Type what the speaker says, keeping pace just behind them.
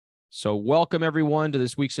So welcome everyone to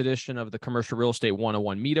this week's edition of the Commercial Real Estate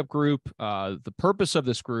 101 Meetup Group. The purpose of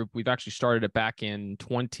this group, we've actually started it back in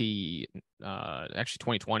 2020,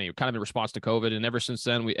 kind of in response to COVID. And ever since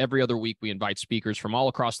then, every other week we invite speakers from all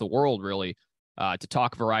across the world, really, to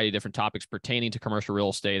talk a variety of different topics pertaining to commercial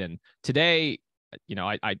real estate. And today,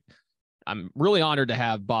 I'm really honored to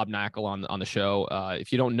have Bob Knakal on the show.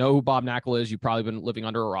 If you don't know who Bob Knakal is, you've probably been living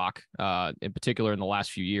under a rock, in particular in the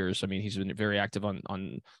last few years. I mean, he's been very active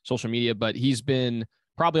on social media, but he's been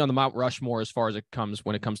probably on the Mount Rushmore as far as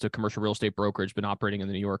when it comes to commercial real estate brokerage. Been operating in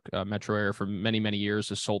the New York metro area for many, many years.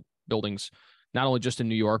 Has sold buildings not only just in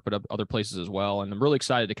New York, but other places as well. And I'm really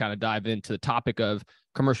excited to kind of dive into the topic of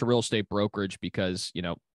commercial real estate brokerage because,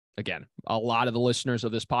 again, a lot of the listeners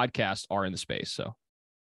of this podcast are in the space. So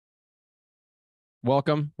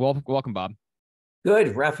welcome, Bob.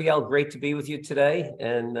 Good, Raphael. Great to be with you today.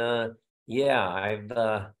 And I've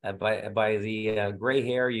by the gray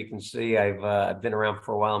hair, you can see I've been around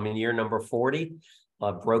for a while. I'm in year number 40,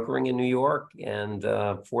 brokering in New York, and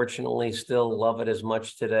fortunately, still love it as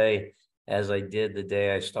much today as I did the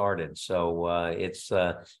day I started. So it's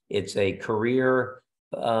a career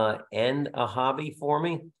and a hobby for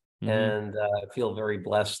me, and I feel very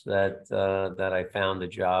blessed that I found a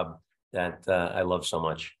job that I love so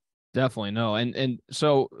much. Definitely. No. And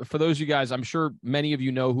so for those of you guys, I'm sure many of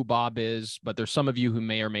you know who Bob is, but there's some of you who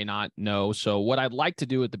may or may not know. So what I'd like to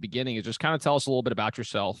do at the beginning is just kind of tell us a little bit about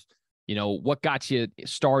yourself. What got you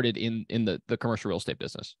started in the commercial real estate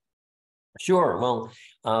business? Sure. Well,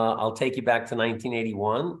 I'll take you back to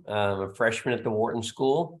 1981. I'm a freshman at the Wharton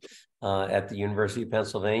School at the University of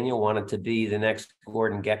Pennsylvania. Wanted to be the next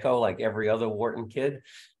Gordon Gekko, like every other Wharton kid.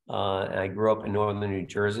 I grew up in northern New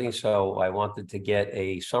Jersey, so I wanted to get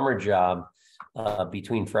a summer job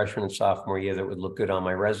between freshman and sophomore year that would look good on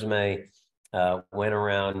my resume. Went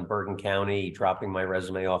around Bergen County, dropping my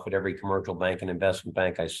resume off at every commercial bank and investment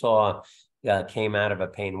bank I saw. Came out of a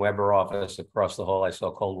Payne Weber office across the hall. I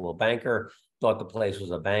saw Coldwell Banker, thought the place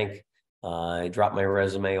was a bank. I dropped my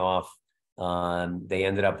resume off. They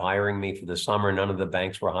ended up hiring me for the summer. None of the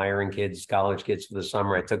banks were hiring college kids for the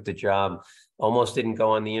summer. I took the job. Almost didn't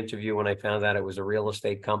go on the interview when I found out it was a real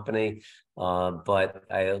estate company, but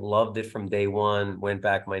I loved it from day one. Went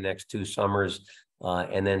back my next 2 summers,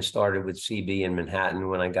 and then started with CB in Manhattan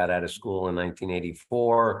when I got out of school in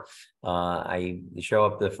 1984. I show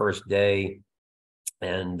up the first day,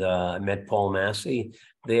 and I met Paul Massey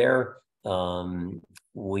there. There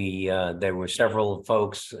were several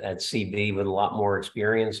folks at CB with a lot more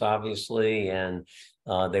experience, obviously, and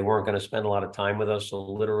they weren't going to spend a lot of time with us. So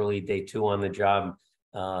literally day 2 on the job,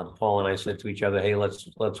 Paul and I said to each other, hey,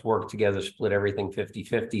 let's work together, split everything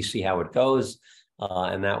 50-50, see how it goes.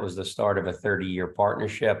 And that was the start of a 30-year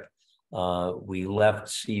partnership. We left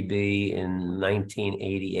CB in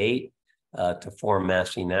 1988 to form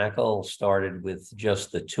Massey Knakal, started with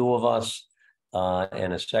just the 2 of us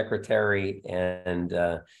and a secretary, and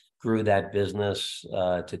grew that business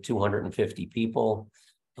to 250 people.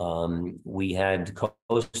 We had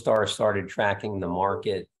CoStar started tracking the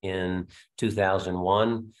market in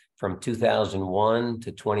 2001. From 2001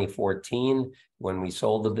 to 2014, when we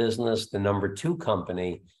sold the business, the number 2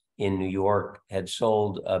 company in New York had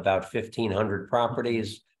sold about 1,500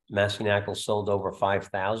 properties. Massey Knakal sold over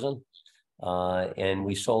 5,000. And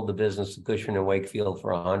we sold the business to Cushman & Wakefield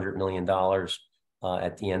for $100 million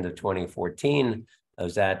at the end of 2014. I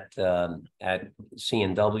was at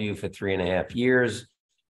C&W for 3.5 years.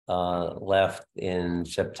 Left in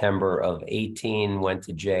September of 18, went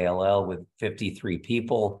to JLL with 53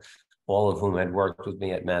 people, all of whom had worked with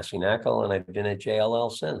me at Massey Knakal, and I've been at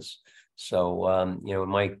JLL since. So, in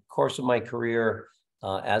my course of my career,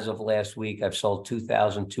 as of last week, I've sold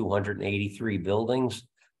 2,283 buildings.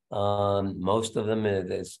 Most of them,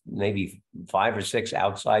 there's maybe 5 or 6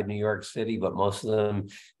 outside New York City, but most of them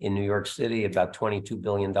in New York City, about $22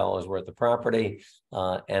 billion worth of property.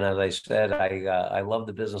 And as I said, I love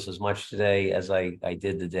the business as much today as I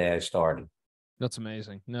did the day I started. That's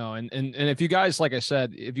amazing. No, and if you guys, like I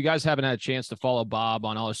said, if you guys haven't had a chance to follow Bob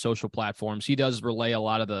on all his social platforms, he does relay a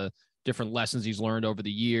lot of the different lessons he's learned over the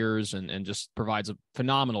years and just provides a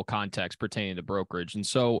phenomenal context pertaining to brokerage. And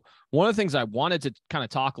so one of the things I wanted to kind of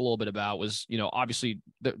talk a little bit about was, obviously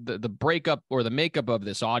the breakup or the makeup of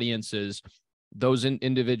this audience is those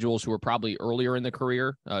individuals who are probably earlier in the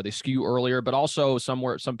career, they skew earlier, but also some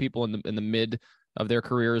people in the mid of their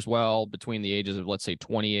career as well, between the ages of, let's say,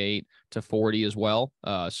 28 to 40 as well.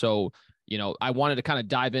 So I wanted to kind of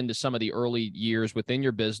dive into some of the early years within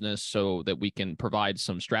your business so that we can provide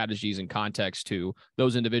some strategies and context to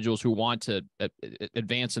those individuals who want to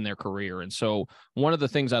advance in their career. And so one of the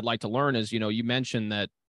things I'd like to learn is, you mentioned that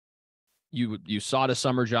you sought a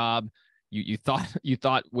summer job. You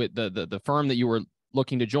thought with the firm that you were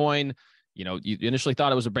looking to join, you initially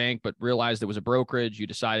thought it was a bank, but realized it was a brokerage. You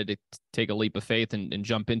decided to take a leap of faith and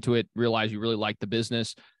jump into it, realize you really liked the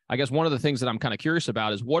business. I guess one of the things that I'm kind of curious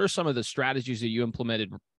about is, what are some of the strategies that you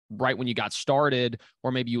implemented right when you got started,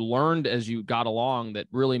 or maybe you learned as you got along, that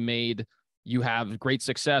really made you have great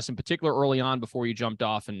success, in particular early on before you jumped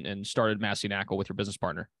off and started Massey Knakal with your business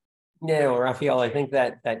partner? Yeah, well, Raphael, I think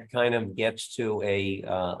that kind of gets to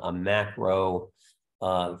a macro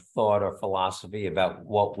thought or philosophy about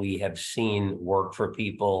what we have seen work for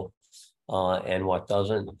people and what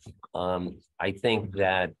doesn't. I think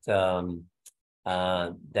that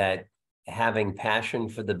that having passion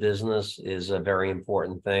for the business is a very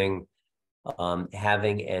important thing.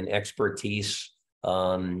 Having an expertise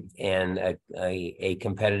and a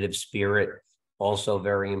competitive spirit, also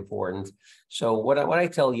very important. So what I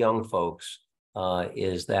tell young folks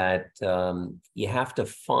is that you have to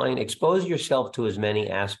expose yourself to as many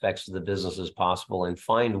aspects of the business as possible and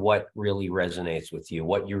find what really resonates with you,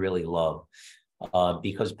 what you really love,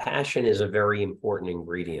 because passion is a very important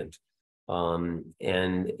ingredient. And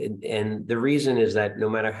the reason is that no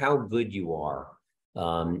matter how good you are,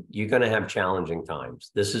 you're going to have challenging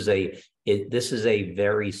times. This is a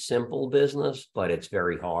very simple business, but it's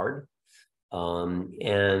very hard.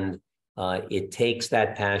 It takes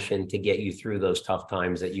that passion to get you through those tough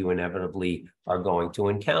times that you inevitably are going to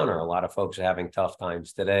encounter. A lot of folks are having tough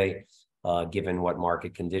times today, given what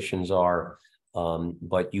market conditions are.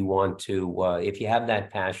 But you want to, if you have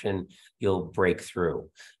that passion, you'll break through.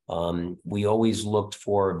 We always looked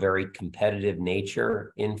for a very competitive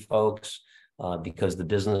nature in folks because the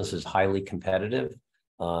business is highly competitive.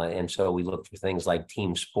 And so we look for things like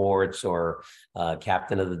team sports or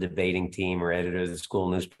captain of the debating team or editor of the school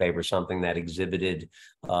newspaper, something that exhibited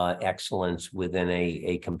excellence within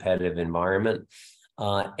a competitive environment.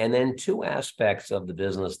 And then two aspects of the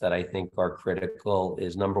business that I think are critical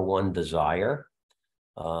is, number one, desire.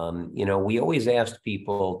 We always asked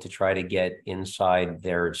people to try to get inside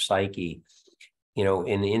their psyche,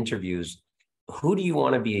 in the interviews, who do you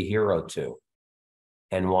want to be a hero to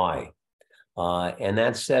and why? And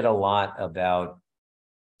that said a lot about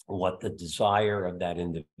what the desire of that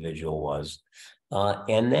individual was.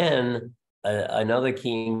 And then another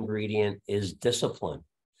key ingredient is discipline,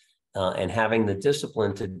 and having the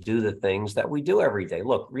discipline to do the things that we do every day.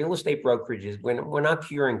 Look, real estate brokerages, we're not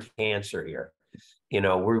curing cancer here.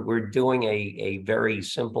 We're doing a very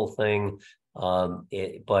simple thing,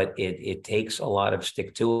 but it takes a lot of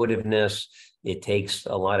stick-to-itiveness. It takes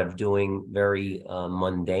a lot of doing very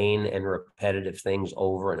mundane and repetitive things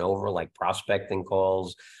over and over, like prospecting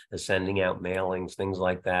calls, sending out mailings, things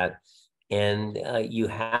like that. And you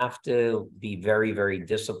have to be very, very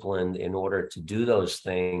disciplined in order to do those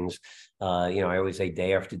things. I always say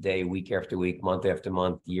day after day, week after week, month after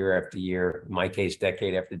month, year after year, in my case,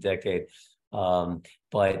 decade after decade.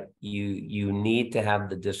 But you need to have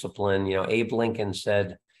the discipline. Abe Lincoln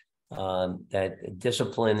said, that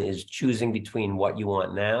discipline is choosing between what you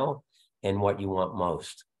want now and what you want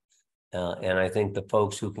most. And I think the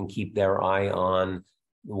folks who can keep their eye on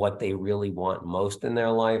what they really want most in their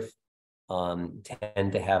life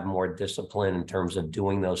tend to have more discipline in terms of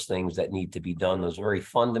doing those things that need to be done, those very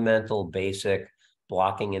fundamental, basic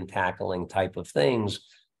blocking and tackling type of things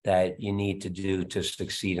that you need to do to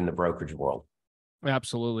succeed in the brokerage world.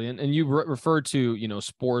 Absolutely. And you referred to,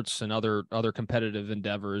 sports and other competitive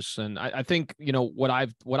endeavors. And I think, what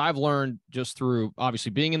I've learned just through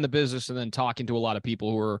obviously being in the business and then talking to a lot of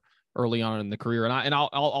people who are early on in the career. And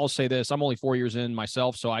I'll say this, I'm only 4 years in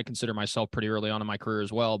myself, so I consider myself pretty early on in my career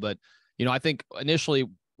as well. But, I think initially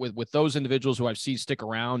with those individuals who I've seen stick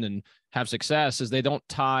around and have success is they don't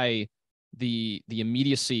tie the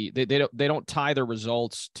immediacy. They don't tie their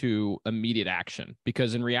results to immediate action,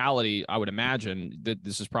 because in reality, I would imagine that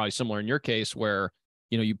this is probably similar in your case where,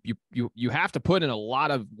 you have to put in a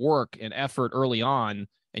lot of work and effort early on,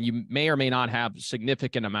 and you may or may not have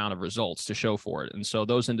significant amount of results to show for it. And so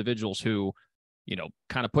those individuals who,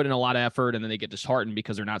 kind of put in a lot of effort and then they get disheartened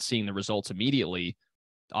because they're not seeing the results immediately,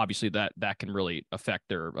 obviously that can really affect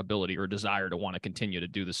their ability or desire to want to continue to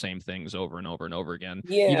do the same things over and over and over again,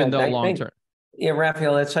 even though long term. Yeah,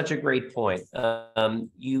 Raphael, that's such a great point.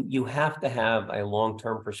 You have to have a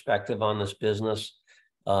long-term perspective on this business.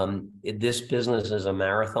 This business is a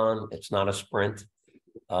marathon. It's not a sprint.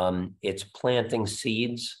 It's planting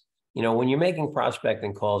seeds. When you're making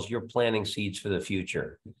prospecting calls, you're planting seeds for the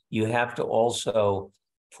future. You have to also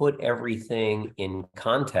put everything in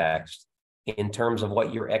context in terms of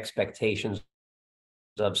what your expectations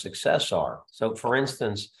of success are. So for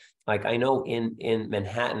instance, Like I know in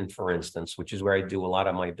Manhattan, for instance, which is where I do a lot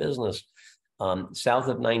of my business, south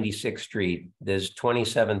of 96th Street, there's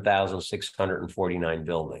 27,649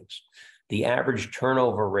 buildings. The average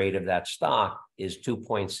turnover rate of that stock is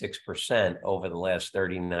 2.6% over the last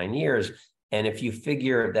 39 years. And if you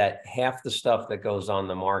figure that half the stuff that goes on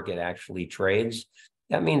the market actually trades,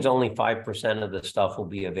 that means only 5% of the stuff will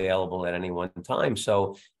be available at any one time.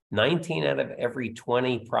 So 19 out of every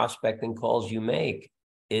 20 prospecting calls you make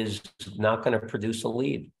is not going to produce a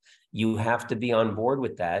lead. You have to be on board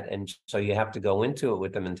with that. And so you have to go into it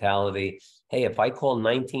with the mentality, hey, if I call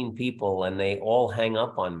 19 people and they all hang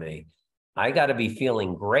up on me, I got to be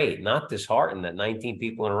feeling great, not disheartened that 19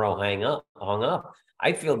 people in a row hung up.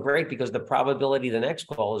 I feel great because the probability the next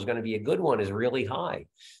call is going to be a good one is really high.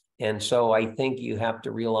 And so I think you have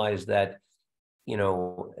to realize that,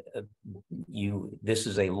 this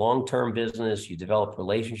is a long-term business. You develop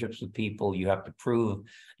relationships with people. You have to prove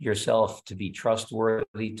yourself to be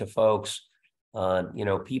trustworthy to folks.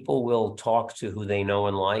 People will talk to who they know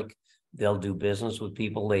and like. They'll do business with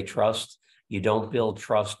people they trust. You don't build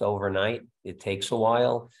trust overnight. It takes a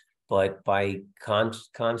while, but by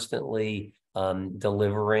constantly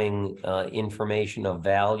delivering information of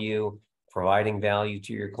value, providing value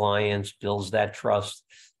to your clients, builds that trust.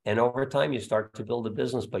 And over time, you start to build a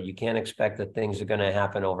business, but you can't expect that things are going to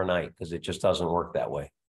happen overnight because it just doesn't work that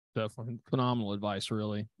way. Definitely phenomenal advice,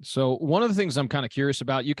 really. So one of the things I'm kind of curious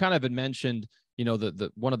about, you kind of had mentioned,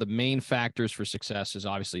 the one of the main factors for success is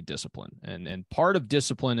obviously discipline. And part of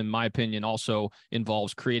discipline, in my opinion, also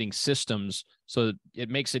involves creating systems so it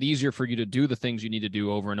makes it easier for you to do the things you need to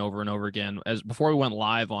do over and over and over again. As before we went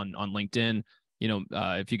live on LinkedIn,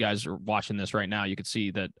 if you guys are watching this right now, you could see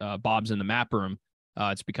that Bob's in the map room.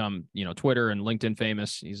 It's become, Twitter and LinkedIn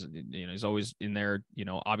famous. He's always in there,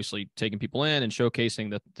 obviously taking people in and showcasing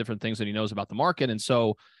the different things that he knows about the market. And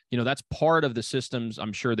so, that's part of the systems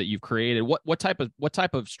I'm sure that you've created. What type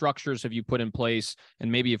of structures have you put in place?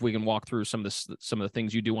 And maybe if we can walk through some of the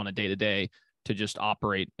things you do on a day-to-day to just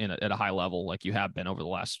operate at a high level, like you have been over the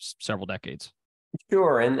last several decades.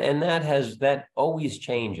 Sure. And that always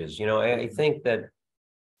changes. I think that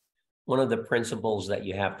one of the principles that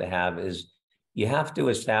you have to have is you have to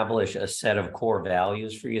establish a set of core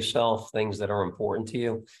values for yourself, things that are important to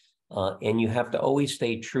you. And you have to always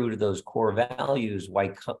stay true to those core values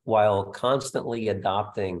while constantly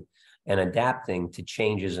adopting and adapting to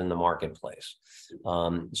changes in the marketplace.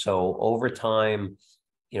 So over time,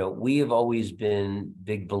 we have always been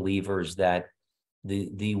big believers that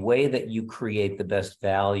the way that you create the best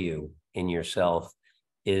value in yourself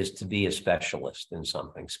is to be a specialist in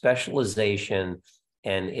something. Specialization.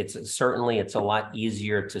 And it's a lot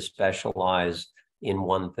easier to specialize in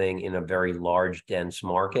one thing in a very large, dense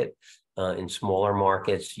market. In smaller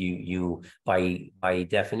markets, you by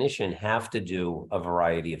definition have to do a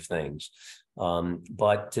variety of things.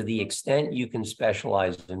 But to the extent you can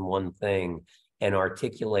specialize in one thing and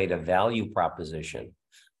articulate a value proposition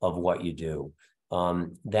of what you do,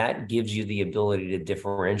 that gives you the ability to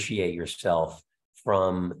differentiate yourself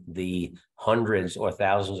from the hundreds or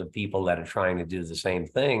thousands of people that are trying to do the same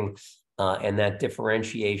thing. And that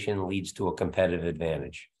differentiation leads to a competitive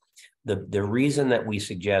advantage. The reason that we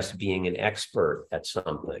suggest being an expert at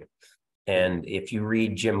something, and if you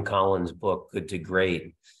read Jim Collins' book, Good to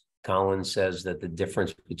Great, Collins says that the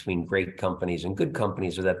difference between great companies and good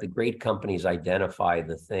companies are that the great companies identify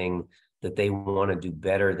the thing that they want to do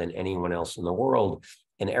better than anyone else in the world.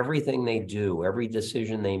 And everything they do, every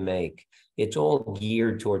decision they make, it's all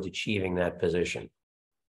geared towards achieving that position.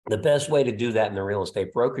 The best way to do that in the real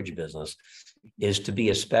estate brokerage business is to be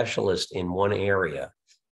a specialist in one area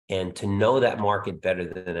and to know that market better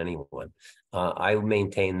than anyone. I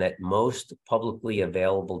maintain that most publicly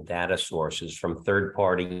available data sources from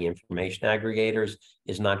third-party information aggregators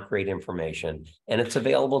is not great information, and it's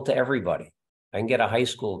available to everybody. I can get a high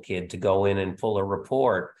school kid to go in and pull a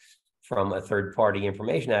report from a third-party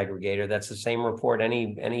information aggregator. That's the same report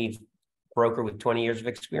any broker with 20 years of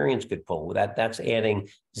experience could pull. That's adding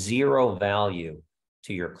zero value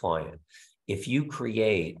to your client. If you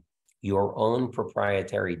create your own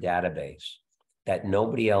proprietary database that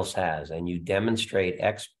nobody else has, and you demonstrate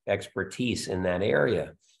expertise in that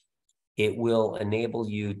area, it will enable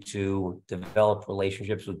you to develop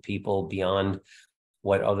relationships with people beyond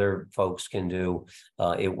what other folks can do.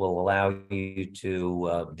 It will allow you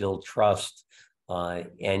to build trust,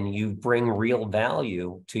 and you bring real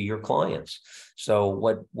value to your clients. So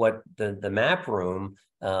what the map room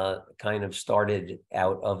kind of started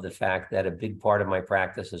out of the fact that a big part of my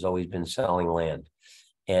practice has always been selling land.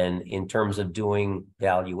 And in terms of doing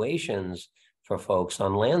valuations, for folks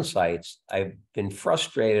on land sites. I've been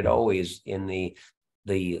frustrated always in the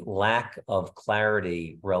lack of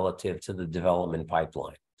clarity relative to the development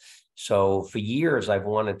pipeline. So for years, I've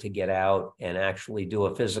wanted to get out and actually do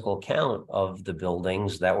a physical count of the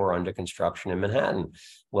buildings that were under construction in Manhattan.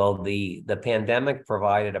 Well, the pandemic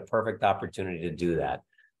provided a perfect opportunity to do that.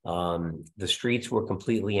 The streets were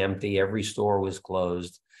completely empty. Every store was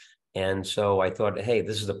closed. And so I thought, hey,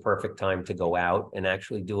 this is the perfect time to go out and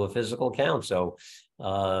actually do a physical count. So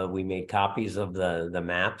we made copies of the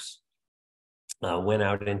maps. Went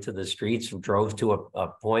out into the streets, drove to a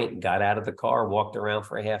point, got out of the car, walked around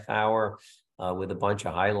for a half hour with a bunch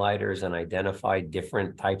of highlighters and identified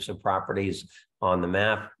different types of properties on the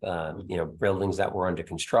map, buildings that were under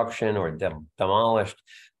construction or demolished,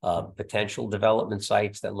 potential development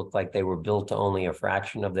sites that looked like they were built to only a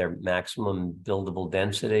fraction of their maximum buildable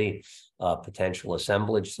density, potential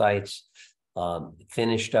assemblage sites,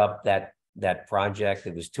 finished up that project.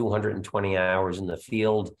 It was 220 hours in the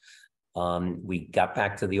field. We got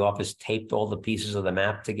back to the office, taped all the pieces of the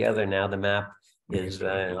map together. Now the map is,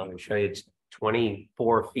 I'll show you, it's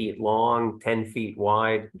 24 feet long, 10 feet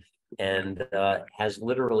wide, and has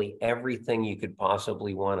literally everything you could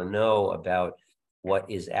possibly want to know about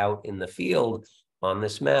what is out in the field on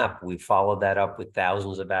this map. We followed that up with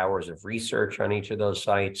thousands of hours of research on each of those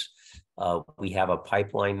sites. We have a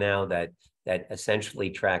pipeline now that essentially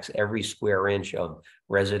tracks every square inch of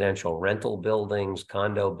residential rental buildings,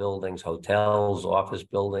 condo buildings, hotels, office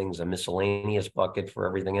buildings, a miscellaneous bucket for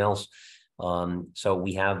everything else. So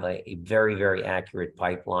we have a very, very accurate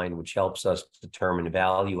pipeline, which helps us determine the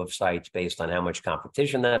value of sites based on how much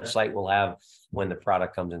competition that site will have when the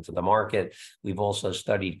product comes into the market. We've also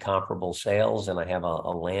studied comparable sales, and I have a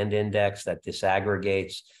land index that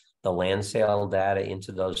disaggregates the land sale data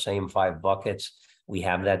into those same 5 buckets. We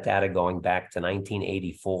have that data going back to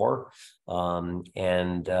 1984.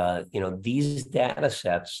 These data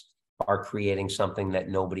sets are creating something that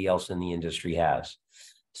nobody else in the industry has.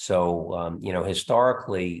 So,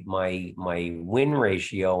 historically, my win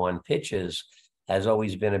ratio on pitches has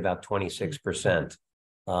always been about 26%.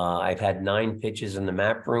 I've had 9 pitches in the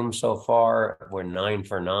map room so far. We're 9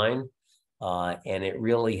 for 9. And it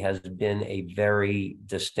really has been a very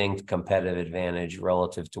distinct competitive advantage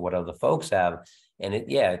relative to what other folks have. And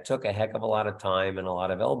it took a heck of a lot of time and a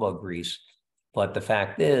lot of elbow grease. But the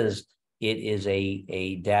fact is, it is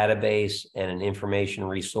a database and an information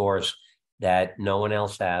resource that no one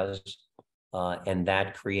else has. And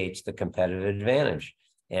that creates the competitive advantage.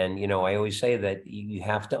 And, I always say that you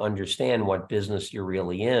have to understand what business you're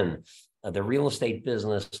really in. The real estate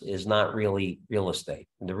business is not really real estate.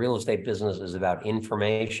 The real estate business is about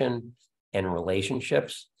information and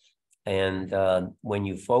relationships. And when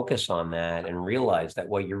you focus on that and realize that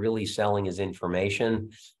what you're really selling is information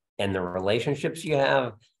and the relationships you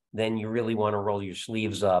have, then you really want to roll your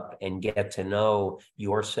sleeves up and get to know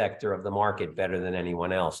your sector of the market better than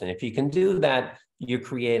anyone else. And if you can do that, you're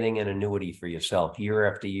creating an annuity for yourself.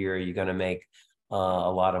 Year after year, you're going to make a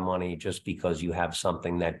lot of money just because you have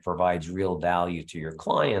something that provides real value to your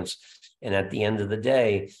clients. And at the end of the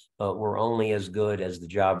day, we're only as good as the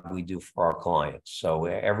job we do for our clients. So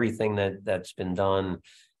everything that's been done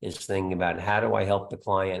is thinking about, how do I help the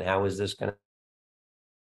client? How is this going to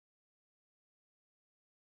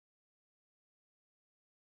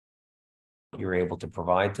you're able to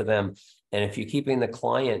provide to them? And if you're keeping the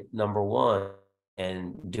client number one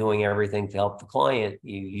and doing everything to help the client,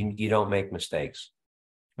 you don't make mistakes.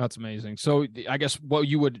 That's amazing. So I guess what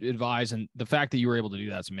you would advise, and the fact that you were able to do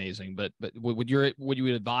that's amazing, but what you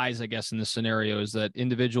would advise, I guess, in this scenario is that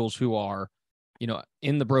individuals who are,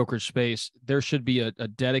 in the brokerage space, there should be a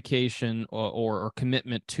dedication or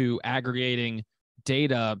commitment to aggregating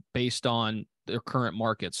data based on their current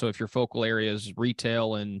market. So if your focal area is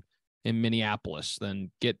retail in Minneapolis, then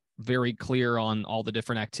get very clear on all the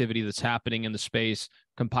different activity that's happening in the space,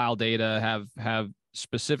 compile data, have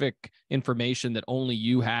specific information that only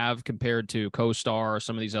you have compared to CoStar or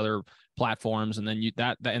some of these other platforms. And then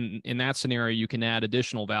in that scenario, you can add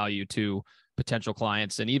additional value to potential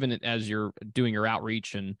clients. And even as you're doing your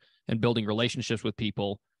outreach and building relationships with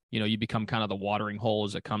people, you become kind of the watering hole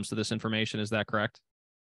as it comes to this information. Is that correct?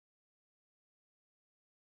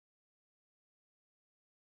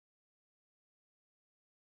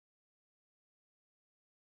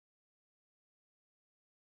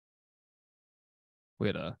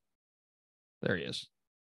 There he is.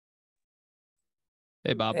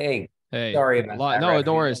 Hey, Bob. Hey, Hey. sorry about that. No,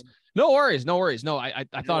 no worries. No worries. No worries. No, I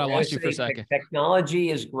thought I lost you for a second. Technology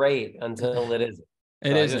is great until it isn't.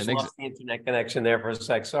 It So I just isn't. lost the internet connection there for a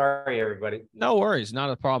sec. Sorry, everybody. No worries, not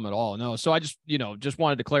a problem at all. No, so I just just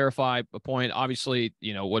wanted to clarify a point. Obviously,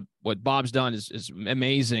 what Bob's done is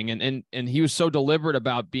amazing, and he was so deliberate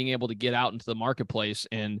about being able to get out into the marketplace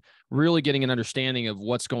and really getting an understanding of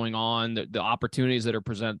what's going on, the opportunities that are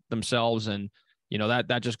present themselves, and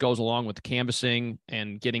that just goes along with the canvassing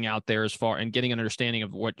and getting out there as far and getting an understanding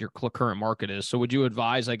of what your current market is. So, would you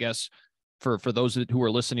advise, I guess, for those who are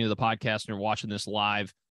listening to the podcast and are watching this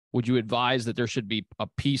live? Would you advise that there should be a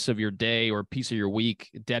piece of your day or a piece of your week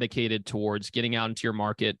dedicated towards getting out into your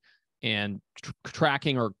market and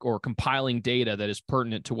tracking or compiling data that is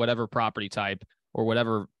pertinent to whatever property type or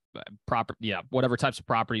whatever whatever types of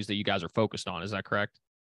properties that you guys are focused on? Is that correct?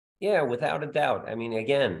 Yeah, without a doubt. I mean,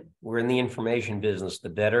 again, we're in the information business. The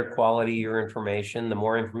better quality your information, the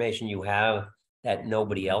more information you have that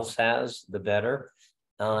nobody else has, the better.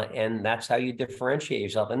 And that's how you differentiate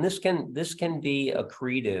yourself. And this can be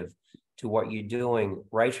accretive to what you're doing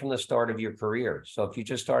right from the start of your career. So if you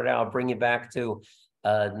just started out, I'll bring you back to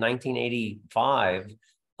 1985.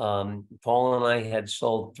 Paul and I had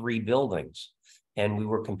sold 3 buildings, and we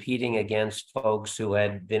were competing against folks who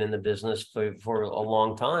had been in the business for a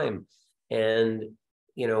long time. And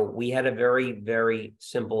we had a very, very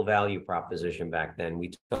simple value proposition back then.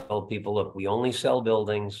 We told people, look, we only sell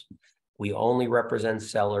buildings. We only represent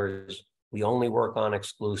sellers. We only work on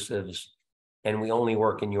exclusives, and we only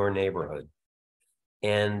work in your neighborhood.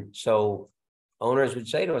 And so owners would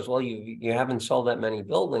say to us, well, you haven't sold that many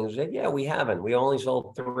buildings. Said, yeah, we haven't. We only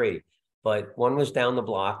sold 3, but one was down the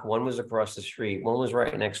block, one was across the street, one was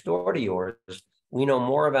right next door to yours. We know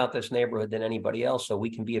more about this neighborhood than anybody else, so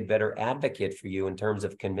we can be a better advocate for you in terms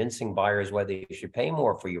of convincing buyers whether you should pay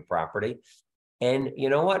more for your property. And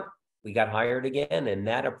you know what? We got hired again, and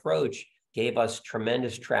that approach gave us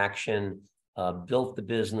tremendous traction, built the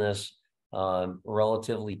business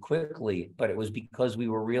relatively quickly, but it was because we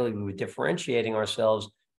were differentiating ourselves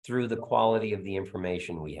through the quality of the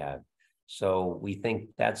information we had. So we think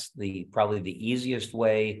that's probably the easiest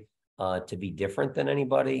way to be different than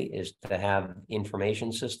anybody, is to have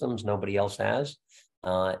information systems nobody else has.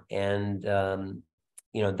 That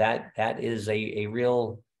is a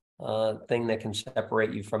real thing that can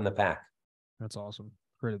separate you from the pack. That's awesome.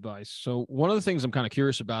 Great advice. So one of the things I'm kind of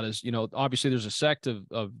curious about is, obviously there's a sect of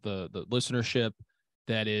the listenership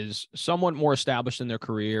that is somewhat more established in their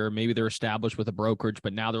career. Maybe they're established with a brokerage,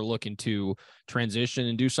 but now they're looking to transition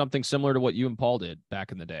and do something similar to what you and Paul did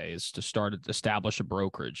back in the day, is to establish a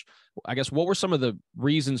brokerage. I guess, what were some of the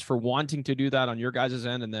reasons for wanting to do that on your guys'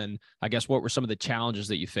 end? And then I guess, what were some of the challenges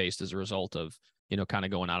that you faced as a result of, kind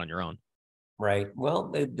of going out on your own? Right.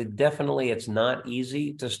 Well, definitely, it's not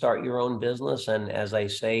easy to start your own business. And as I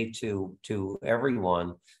say to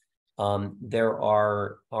everyone, there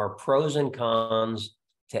are pros and cons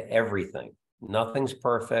to everything. Nothing's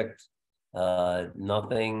perfect.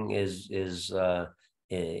 Nothing is all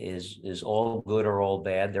good or all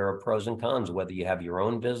bad. There are pros and cons, whether you have your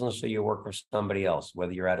own business or you work for somebody else,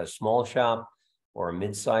 whether you're at a small shop or a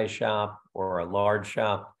mid-sized shop or a large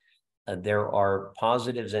shop. There are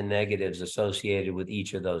positives and negatives associated with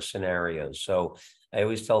each of those scenarios. So I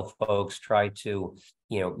always tell folks, try to,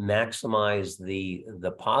 maximize the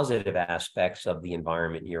positive aspects of the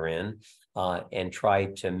environment you're in, and try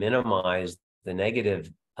to minimize the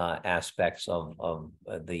negative aspects of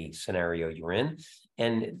the scenario you're in,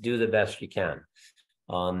 and do the best you can.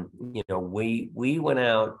 We went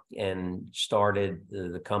out and started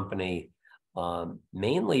the company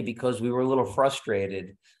mainly because we were a little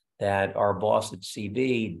frustrated that our boss at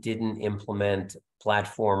CB didn't implement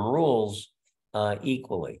platform rules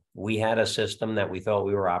equally. We had a system that we thought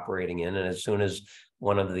we were operating in, and as soon as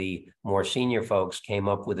one of the more senior folks came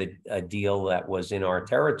up with a deal that was in our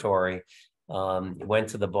territory, went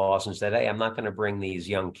to the boss and said, hey, I'm not going to bring these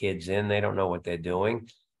young kids in. They don't know what they're doing.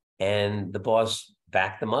 And the boss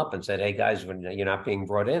backed them up and said, hey, guys, you're not being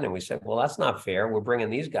brought in. And we said, well, that's not fair. We're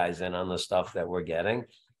bringing these guys in on the stuff that we're getting.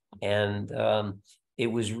 And it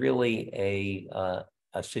was really a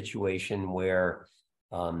situation where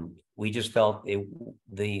we just felt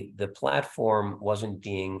the platform wasn't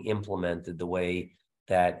being implemented the way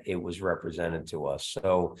that it was represented to us.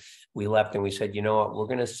 So we left and we said, you know what, we're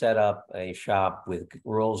going to set up a shop with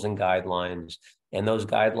rules and guidelines, and those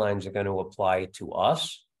guidelines are going to apply to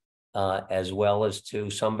us as well as to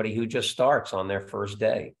somebody who just starts on their first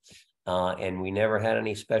day. And we never had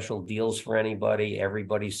any special deals for anybody.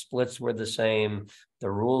 Everybody's splits were the same.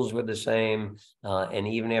 The rules were the same. And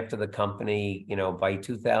even after the company, by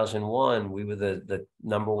 2001, we were the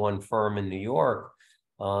number one firm in New York.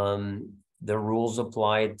 the rules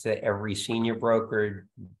applied to every senior broker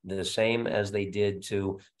the same as they did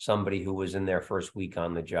to somebody who was in their first week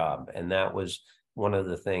on the job. And that was one of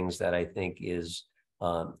the things that I think is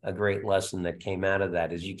a great lesson that came out of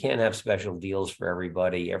that, is you can't have special deals for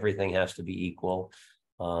everybody. Everything has to be equal.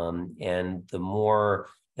 And the more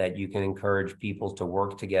that you can encourage people to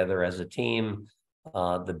work together as a team,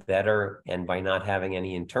 the better. And by not having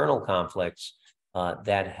any internal conflicts,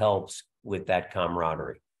 that helps with that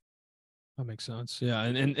camaraderie. That makes sense. Yeah.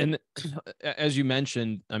 And as you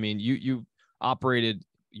mentioned, I mean, you operated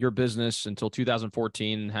your business until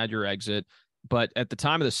 2014 and had your exit. But at the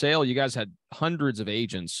time of the sale, you guys had hundreds of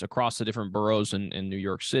agents across the different boroughs in New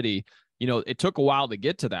York City. You know, it took a while to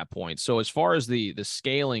get to that point. So as far as the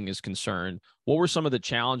scaling is concerned, what were some of the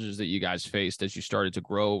challenges that you guys faced as you started to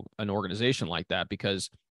grow an organization like that?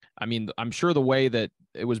 Because I mean, I'm sure the way that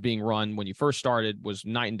it was being run when you first started was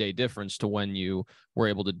night and day difference to when you were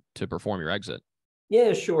able to perform your exit.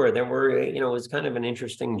 Yeah, sure. There were, it was kind of an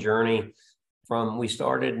interesting journey. We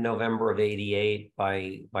started in November of 88.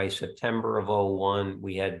 By September of 01,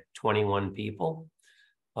 we had 21 people.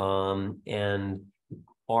 And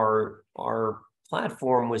our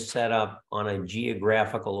platform was set up on a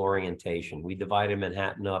geographical orientation. We divided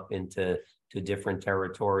Manhattan up into different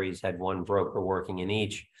territories, had one broker working in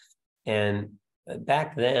each. And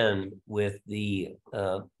back then, with the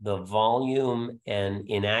volume and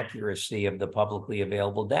inaccuracy of the publicly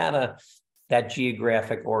available data, that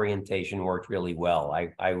geographic orientation worked really well.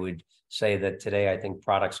 I would say that today, I think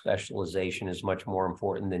product specialization is much more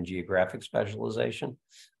important than geographic specialization,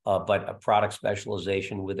 but a product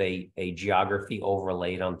specialization with a geography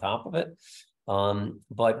overlaid on top of it.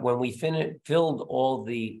 But when we filled all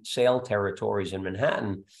the sale territories in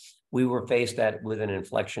Manhattan, we were faced with an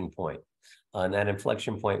inflection point. And that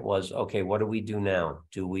inflection point was, okay, what do we do now?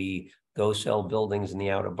 Do we go sell buildings in the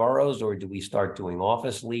outer boroughs, or do we start doing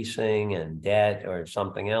office leasing and debt or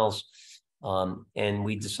something else? And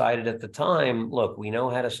we decided at the time, look, we know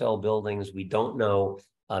how to sell buildings. We don't know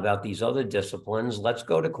about these other disciplines. Let's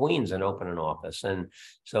go to Queens and open an office. And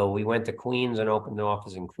so we went to Queens and opened an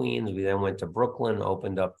office in Queens. We then went to Brooklyn,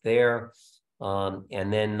 opened up there.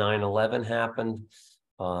 And then 9/11 happened.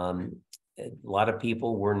 A lot of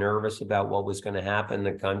people were nervous about what was going to happen.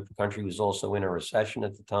 The country was also in a recession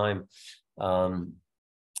at the time.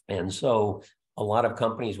 And so a lot of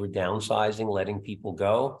companies were downsizing, letting people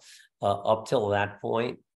go. Up till that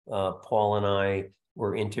point, Paul and I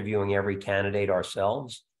were interviewing every candidate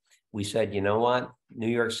ourselves. We said, you know what? New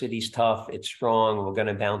York City's tough. It's strong. We're going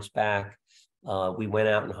to bounce back. We went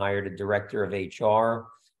out and hired a director of HR.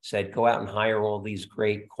 Said, go out and hire all these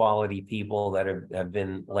great quality people that have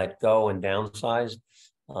been let go and downsized.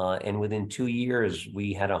 And within 2 years,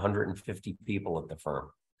 we had 150 people at the firm.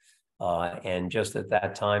 And just at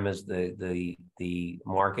that time, as the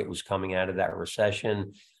market was coming out of that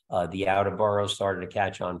recession, the outer boroughs started to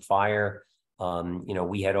catch on fire.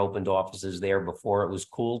 We had opened offices there before it was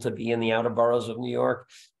cool to be in the outer boroughs of New York.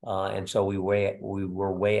 And so we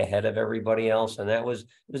were way ahead of everybody else. And it was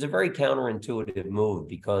a very counterintuitive move,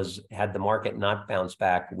 because had the market not bounced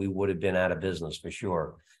back, we would have been out of business for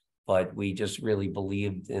sure. But we just really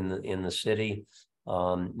believed in the city,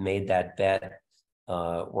 made that bet,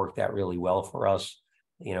 worked out really well for us.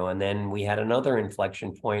 And then we had another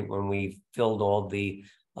inflection point when we filled all the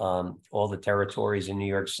territories in New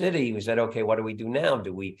York City. We said, okay, what do we do now?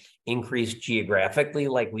 Do we increase geographically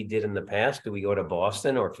like we did in the past? Do we go to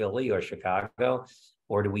Boston or Philly or Chicago?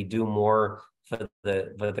 Or do we do more for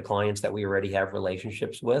the clients that we already have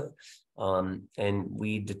relationships with? And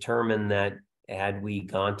we determined that had we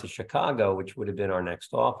gone to Chicago, which would have been our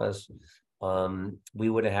next office, we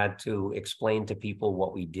would have had to explain to people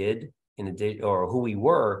what we did in addition, or who we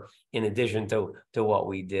were in addition to what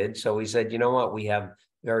we did. So we said, you know what, we have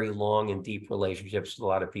very long and deep relationships with a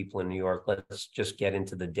lot of people in New York. Let's just get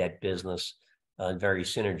into the debt business, very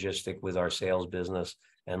synergistic with our sales business,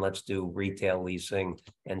 and let's do retail leasing.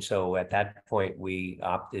 And so at that point, we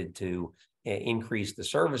opted to increase the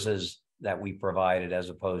services that we provided as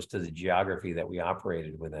opposed to the geography that we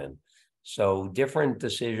operated within. So different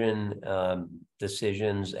decisions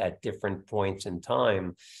at different points in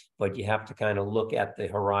time, but you have to kind of look at the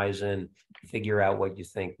horizon, figure out what you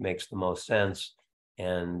think makes the most sense,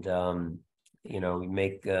 and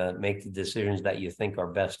make the decisions that you think are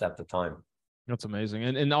best at the time. That's amazing.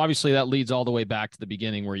 And obviously that leads all the way back to the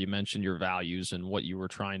beginning where you mentioned your values and what you were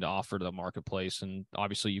trying to offer to the marketplace. And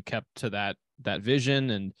obviously you kept to that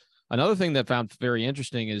vision. And another thing that I found very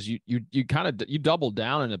interesting is you doubled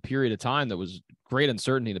down in a period of time that was great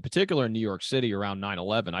uncertainty, in particular in New York City around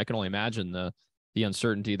 9/11. I can only imagine the the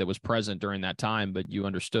uncertainty that was present during that time, but you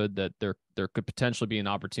understood that there could potentially be an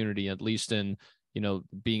opportunity, at least in,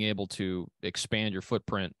 being able to expand your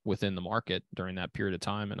footprint within the market during that period of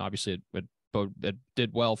time. And obviously it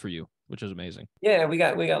did well for you, which is amazing. Yeah, we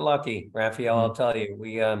got lucky, Raphael. I'll tell you,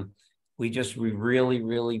 we really,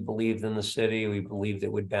 really believed in the city. We believed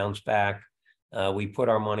it would bounce back. We put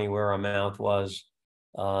our money where our mouth was.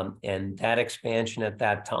 And that expansion at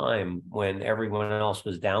that time, when everyone else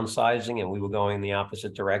was downsizing and we were going in the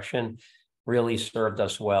opposite direction, really served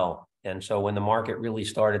us well. And so when the market really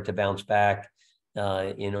started to bounce back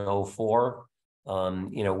in 04,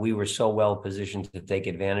 we were so well positioned to take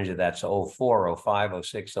advantage of that. So 04, 05,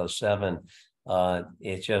 06, 07,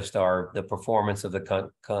 it's just the performance of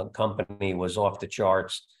the company was off the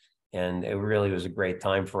charts. And it really was a great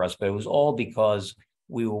time for us. But it was all because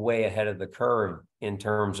we were way ahead of the curve in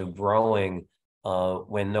terms of growing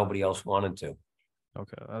when nobody else wanted to.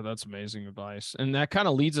 Okay, that's amazing advice. And that kind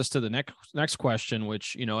of leads us to the next question,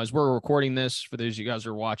 which, as we're recording this, for those of you guys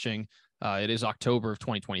who are watching, it is October of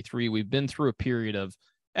 2023. We've been through a period of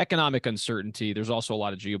economic uncertainty. There's also a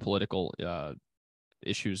lot of geopolitical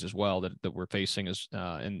issues as well that we're facing.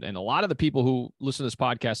 And a lot of the people who listen to this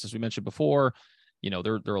podcast, as we mentioned before,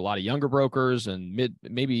 there are a lot of younger brokers and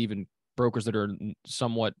maybe even brokers that are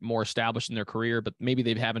somewhat more established in their career, but maybe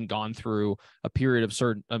they haven't gone through a period of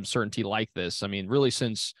certain uncertainty like this. I mean, really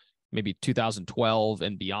since maybe 2012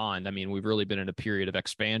 and beyond, I mean, we've really been in a period of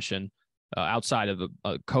expansion outside of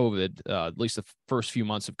COVID, at least the first few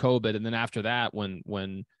months of COVID. And then after that, when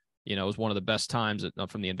it was one of the best times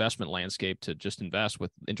from the investment landscape to just invest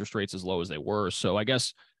with interest rates as low as they were. So I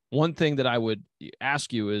guess one thing that I would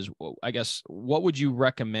ask you is, I guess, what would you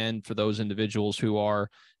recommend for those individuals who are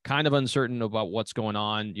kind of uncertain about what's going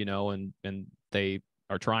on, and they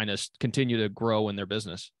are trying to continue to grow in their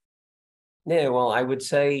business? Yeah, well, I would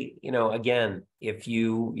say, again, if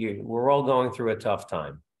we're all going through a tough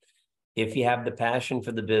time. If you have the passion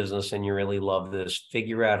for the business and you really love this,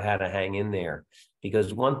 figure out how to hang in there.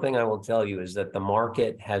 Because one thing I will tell you is that the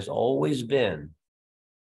market has always been,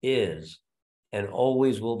 is, and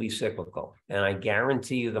always will be cyclical. And I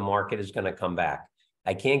guarantee you the market is going to come back.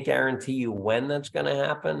 I can't guarantee you when that's going to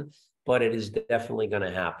happen, but it is definitely going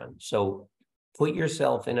to happen. So put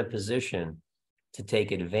yourself in a position to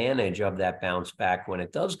take advantage of that bounce back when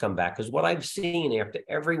it does come back. Because what I've seen after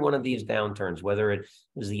every one of these downturns, whether it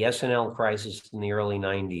was the S&L crisis in the early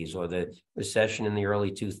 90s or the recession in the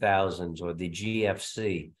early 2000s or the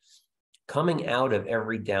GFC, coming out of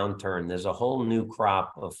every downturn, there's a whole new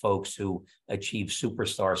crop of folks who achieve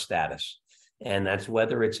superstar status. And that's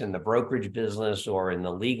whether it's in the brokerage business or in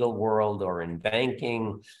the legal world or in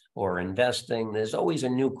banking or investing. There's always a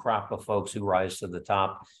new crop of folks who rise to the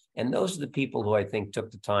top. And those are the people who I think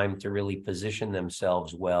took the time to really position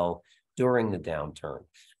themselves well during the downturn.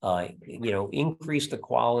 Increase the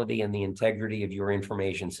quality and the integrity of your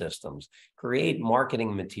information systems. Create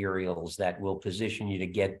marketing materials that will position you to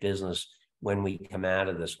get business when we come out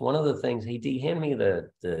of this. One of the things, he hand me the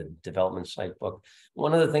development site book.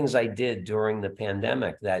 One of the things I did during the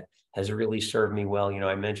pandemic that has really served me well,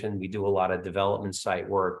 I mentioned we do a lot of development site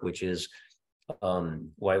work, which is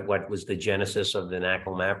what was the genesis of the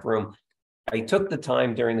Knakal map room. I took the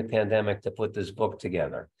time during the pandemic to put this book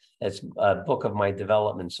together. It's a book of my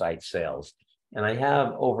development site sales. And I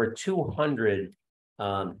have over 200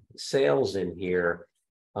 sales in here,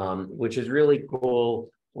 which is really cool.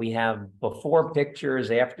 We have before pictures,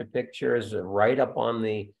 after pictures, right up on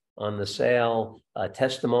the sale, a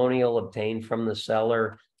testimonial obtained from the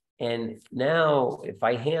seller. And now if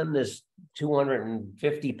I hand this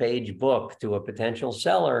 250-page book to a potential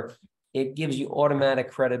seller, it gives you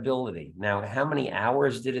automatic credibility. Now, how many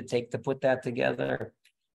hours did it take to put that together?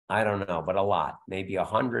 I don't know, but a lot, maybe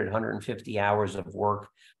 100, 150 hours of work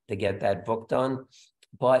to get that book done.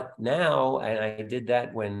 But now, and I did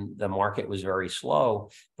that when the market was very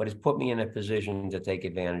slow, but it's put me in a position to take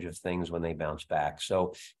advantage of things when they bounce back.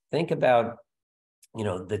 So think about,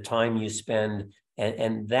 the time you spend,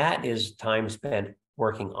 and that is time spent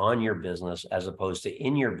working on your business as opposed to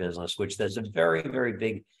in your business, which there's a very, very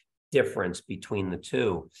big difference between the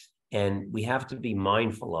two. And we have to be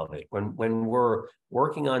mindful of it. When we're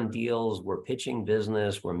working on deals, we're pitching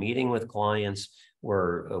business, we're meeting with clients,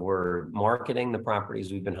 we're marketing the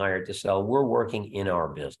properties we've been hired to sell, we're working in our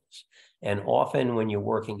business. And often when you're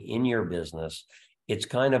working in your business, it's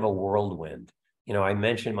kind of a whirlwind. I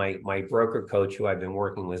mentioned my broker coach who I've been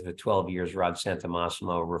working with for 12 years, Rod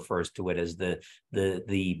Santamassimo, refers to it as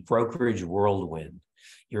the brokerage whirlwind.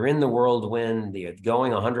 You're in the whirlwind, you're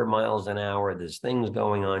going 100 miles an hour, there's things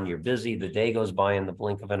going on, you're busy, the day goes by in the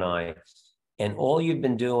blink of an eye. And all you've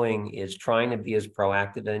been doing is trying to be as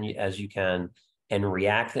proactive as you can and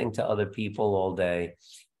reacting to other people all day.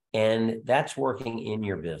 And that's working in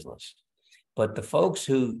your business. But the folks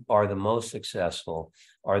who are the most successful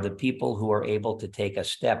are the people who are able to take a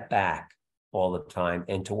step back all the time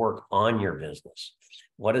and to work on your business.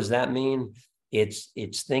 What does that mean? It's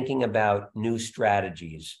thinking about new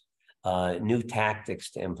strategies, new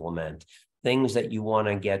tactics to implement, things that you want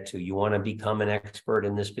to get to. You want to become an expert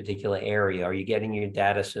in this particular area. Are you getting your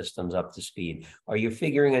data systems up to speed? Are you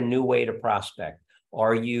figuring a new way to prospect?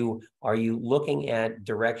 Are you looking at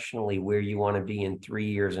directionally where you want to be in 3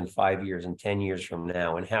 years and 5 years and 10 years from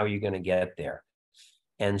now, and how are you going to get there?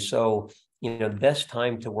 And so, the best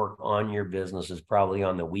time to work on your business is probably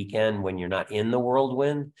on the weekend when you're not in the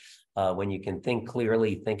whirlwind, when you can think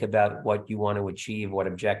clearly, think about what you want to achieve, what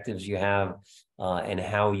objectives you have, and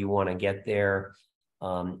how you want to get there.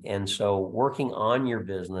 And so working on your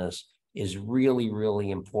business is really, really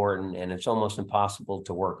important. And it's almost impossible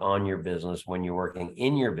to work on your business when you're working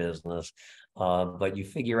in your business. But you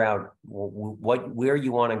figure out where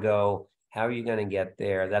you want to go, how are you going to get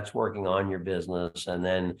there? That's working on your business. And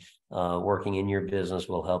then working in your business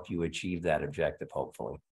will help you achieve that objective,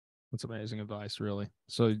 hopefully. That's amazing advice, really.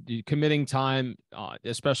 So committing time,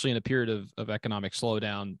 especially in a period of economic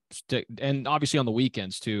slowdown, and obviously on the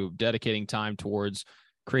weekends too, dedicating time towards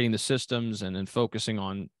creating the systems and then focusing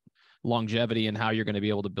on longevity and how you're going to be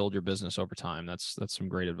able to build your business over time. That's some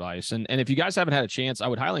great advice. And if you guys haven't had a chance, I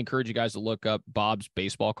would highly encourage you guys to look up Bob's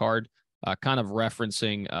baseball card, kind of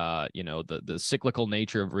referencing, the cyclical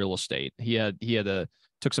nature of real estate. He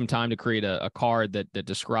took some time to create a card that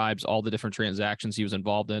describes all the different transactions he was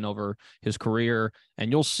involved in over his career.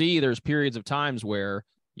 And you'll see there's periods of times where,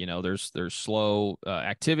 there's slow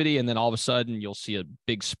activity, and then all of a sudden you'll see a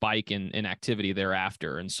big spike in activity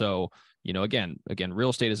thereafter. And so, again, real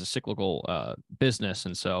estate is a cyclical business.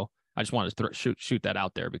 And so I just wanted to shoot that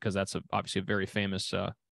out there because that's obviously a very famous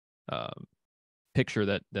picture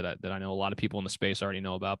that I know a lot of people in the space already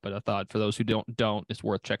know about, but I thought for those who don't, it's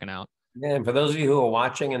worth checking out. Yeah, and for those of you who are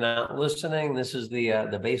watching and not listening, this is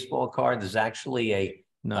the baseball card. There's actually a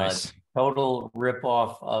nice total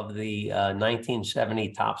ripoff of the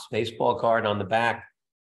 1970 Topps baseball card. On the back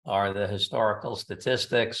are the historical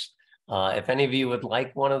statistics. If any of you would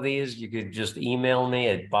like one of these, you could just email me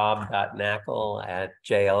at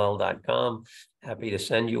bob.knakal@jll.com. Happy to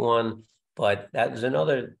send you one. But that was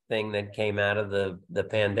another thing that came out of the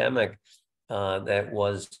pandemic. That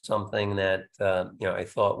was something that I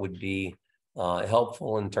thought would be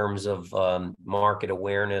helpful in terms of market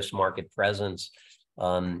awareness, market presence.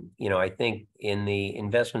 I think in the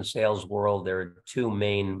investment sales world, there are two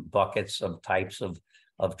main buckets of types of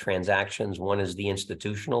transactions. One is the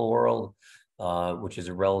institutional world, which is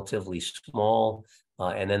relatively small.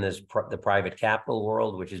 And then there's the private capital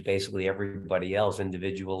world, which is basically everybody else,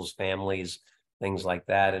 individuals, families, things like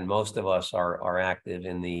that. And most of us are active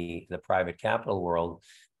in the private capital world.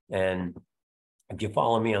 And if you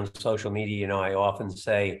follow me on social media, I often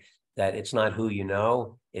say that it's not who you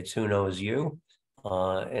know, it's who knows you.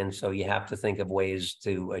 And so you have to think of ways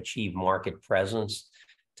to achieve market presence,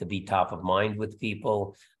 to be top of mind with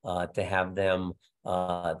people, to have them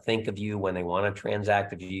think of you when they want to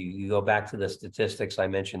transact. If you go back to the statistics I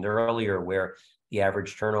mentioned earlier, where the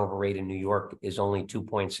average turnover rate in New York is only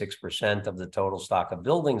 2.6% of the total stock of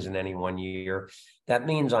buildings in any one year. That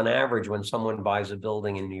means on average, when someone buys a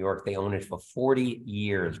building in New York, they own it for 40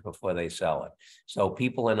 years before they sell it. So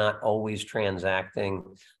people are not always transacting.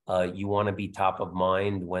 You want to be top of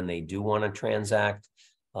mind when they do want to transact.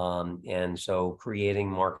 And so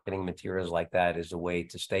creating marketing materials like that is a way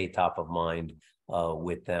to stay top of mind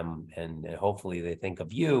with them. And hopefully they think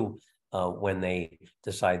of you when they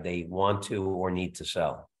decide they want to or need to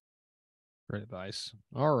sell. Great advice.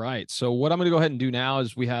 All right. So what I'm going to go ahead and do now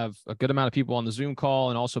is we have a good amount of people on the Zoom call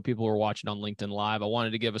and also people who are watching on LinkedIn Live. I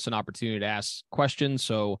wanted to give us an opportunity to ask questions.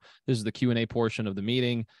 So this is the Q&A portion of the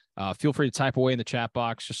meeting. Feel free to type away in the chat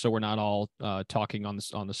box just so we're not all talking on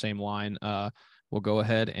the same line. We'll go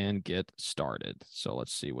ahead and get started. So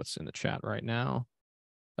let's see what's in the chat right now.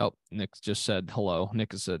 Oh, Nick just said hello.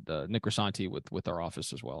 Nick has said Nick Rasanti with our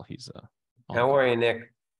office as well. He's how are you,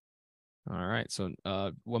 Nick? All right. So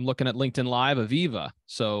I'm looking at LinkedIn Live, Aviva.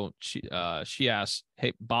 So she asked,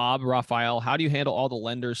 hey, Bob, Raphael, how do you handle all the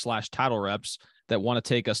lenders / title reps that want to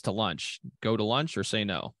take us to lunch? Go to lunch or say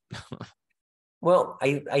no? Well,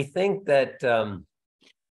 I think that,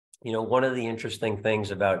 one of the interesting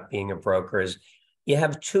things about being a broker is you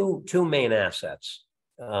have two main assets,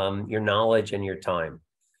 your knowledge and your time.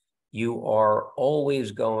 You are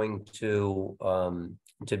always going to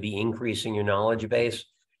be increasing your knowledge base.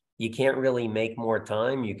 you can't really make more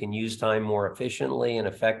time. You can use time more efficiently and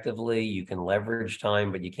effectively. You can leverage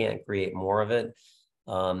time, but you can't create more of it.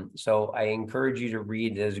 So I encourage you to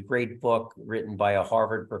read. There's a great book written by a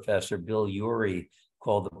Harvard professor, Bill Urey,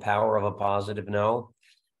 called The Power of a Positive No.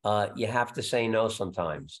 You have to say no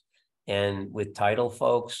sometimes. And with title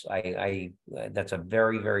folks, that's a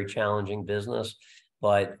very, very challenging business.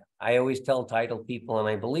 But I always tell title people, and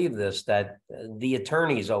I believe this, that the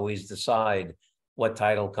attorneys always decide what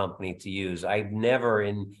title company to use. I've never,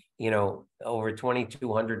 in over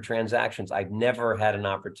 2,200 transactions, I've never had an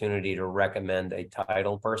opportunity to recommend a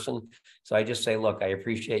title person. So I just say, look, I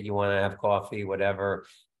appreciate you want to have coffee, whatever.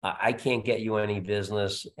 I can't get you any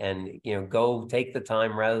business, and go take the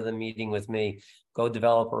time rather than meeting with me. Go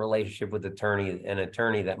develop a relationship with an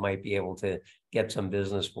attorney that might be able to get some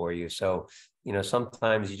business for you. So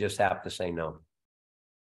sometimes you just have to say no.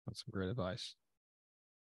 That's some great advice.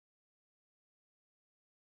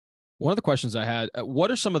 One of the questions I had, what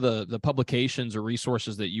are some of the publications or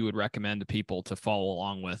resources that you would recommend to people to follow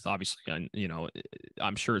along with? Obviously,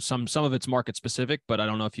 I'm sure some of it's market specific, but I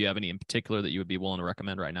don't know if you have any in particular that you would be willing to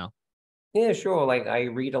recommend right now. Yeah, sure. Like, I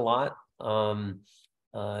read a lot. One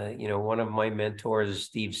of my mentors is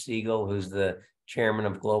Steve Siegel, who's the chairman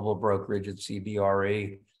of Global Brokerage at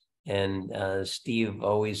CBRE. And Steve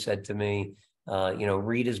always said to me,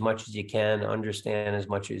 read as much as you can, understand as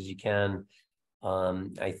much as you can.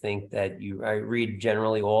 I think that I read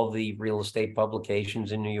generally all the real estate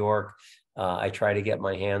publications in New York. I try to get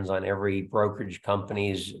my hands on every brokerage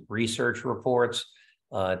company's research reports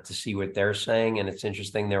to see what they're saying. And it's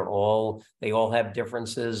interesting, they all have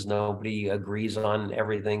differences. Nobody agrees on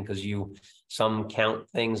everything because some count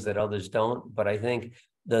things that others don't. But I think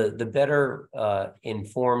the better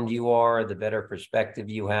informed you are, the better perspective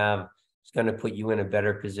you have, it's going to put you in a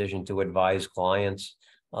better position to advise clients.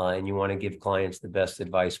 And you want to give clients the best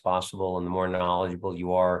advice possible. And the more knowledgeable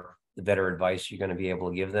you are, the better advice you're going to be able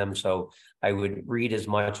to give them. So I would read as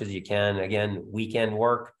much as you can. Again, weekend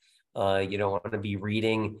work. You don't want to be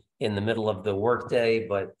reading in the middle of the workday,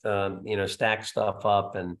 but stack stuff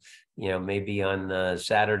up, and maybe on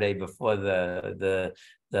Saturday before the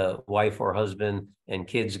wife or husband and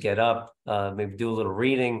kids get up, maybe do a little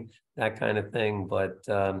reading, that kind of thing. But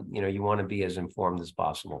you want to be as informed as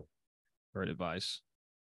possible. Great advice.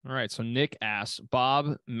 All right. So Nick asks,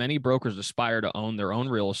 Bob, many brokers aspire to own their own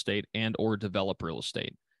real estate and or develop real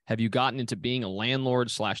estate. Have you gotten into being a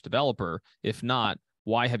landlord/developer? If not,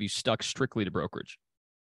 why have you stuck strictly to brokerage?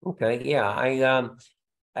 Okay. Yeah.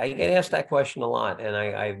 I get asked that question a lot, and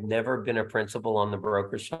I've never been a principal on the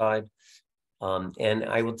broker side. And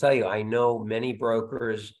I will tell you, I know many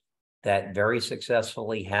brokers that very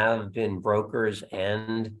successfully have been brokers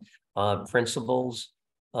and principals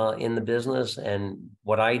in the business. And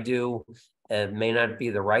what I do may not be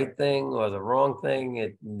the right thing or the wrong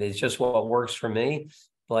thing. It's just what works for me.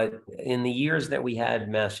 But in the years that we had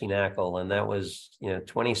Massey Knakal, and that was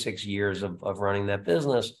 26 years of running that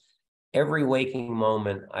business, every waking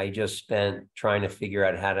moment I just spent trying to figure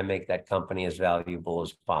out how to make that company as valuable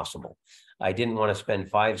as possible. I didn't want to spend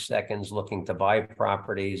 5 seconds looking to buy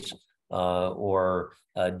properties or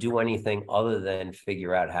do anything other than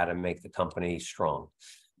figure out how to make the company strong.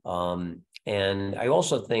 And I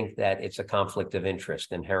also think that it's a conflict of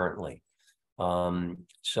interest inherently.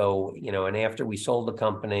 So, and after we sold the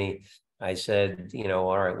company, I said,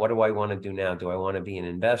 all right, what do I want to do now? Do I want to be an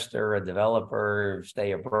investor, a developer,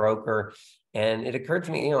 stay a broker? And it occurred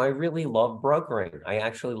to me, I really love brokering. I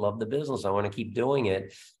actually love the business. I want to keep doing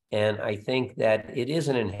it. And I think that it is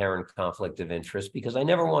an inherent conflict of interest, because I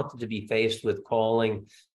never wanted to be faced with calling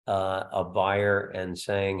a buyer and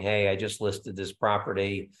saying, hey, I just listed this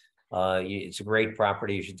property. It's a great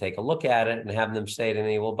property. You should take a look at it, and have them say to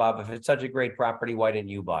me, well, Bob, if it's such a great property, why didn't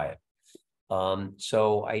you buy it?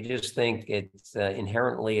 So I just think it's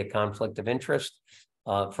inherently a conflict of interest.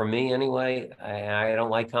 For me anyway, I don't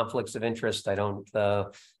like conflicts of interest. I don't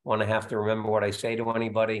want to have to remember what I say to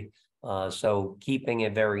anybody. So keeping a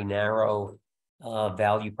very narrow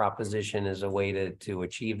value proposition is a way to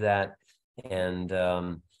achieve that. And,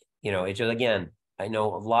 it's just, again, I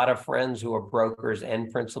know a lot of friends who are brokers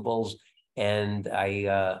and principals, and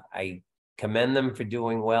I commend them for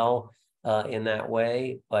doing well in that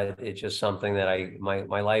way. But it's just something that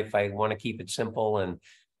my life, I want to keep it simple, and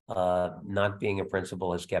not being a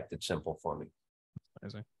principal has kept it simple for me.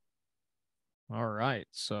 Amazing. All right.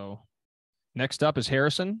 So next up is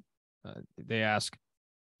Harrison. They ask,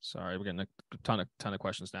 sorry, we're getting a ton of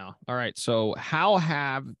questions now. All right. So how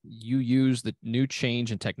have you used the new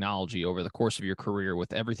change in technology over the course of your career,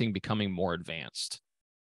 with everything becoming more advanced?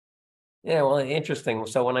 Yeah, well, interesting.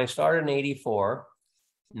 So when I started in 84,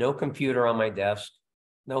 no computer on my desk,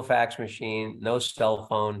 no fax machine, no cell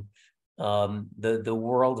phone. The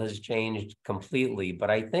world has changed completely, but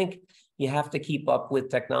I think you have to keep up with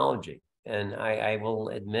technology. And I will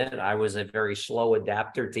admit, I was a very slow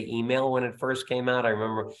adapter to email when it first came out. I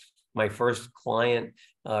remember my first client,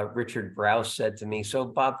 Richard Brous, said to me, "So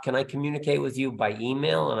Bob, can I communicate with you by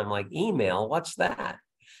email?" And I'm like, "Email? What's that?"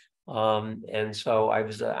 And so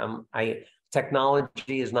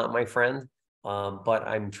technology is not my friend, but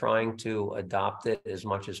I'm trying to adopt it as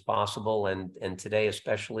much as possible. And today,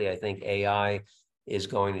 especially, I think AI is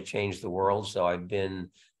going to change the world. So I've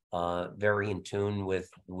been very in tune with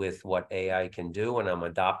what AI can do, and I'm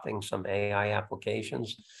adopting some AI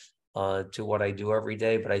applications to what I do every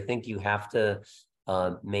day. But I think you have to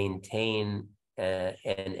maintain an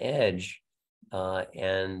edge,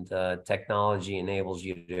 and technology enables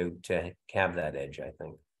you to have that edge, I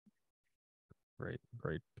think.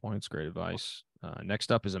 Great points, great advice.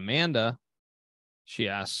 Next up is Amanda. She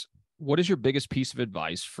asks, what is your biggest piece of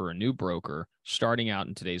advice for a new broker starting out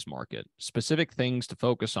in today's market? Specific things to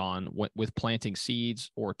focus on with planting seeds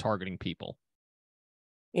or targeting people?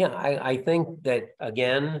 Yeah, I think that,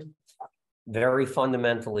 again, very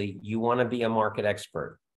fundamentally, you want to be a market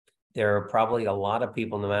expert. There are probably a lot of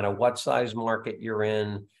people, no matter what size market you're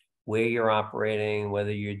in, where you're operating,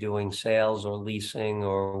 whether you're doing sales or leasing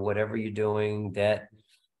or whatever you're doing, debt,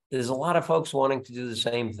 there's a lot of folks wanting to do the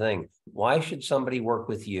same thing. Why should somebody work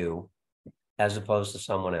with you as opposed to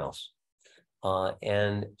someone else?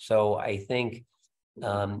 And so I think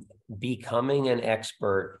becoming an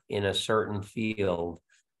expert in a certain field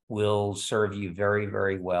will serve you very,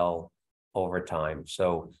 very well over time.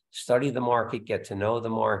 So study the market, get to know the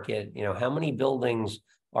market. You know, how many buildings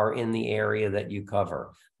are in the area that you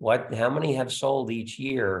cover? How many have sold each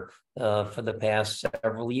year for the past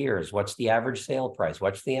several years? What's the average sale price?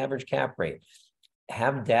 What's the average cap rate?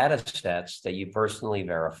 Have data sets that you personally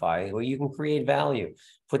verify where you can create value.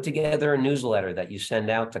 Put together a newsletter that you send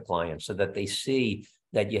out to clients so that they see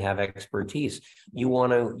that you have expertise. You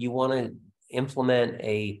want to implement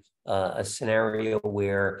a scenario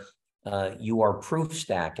where you are proof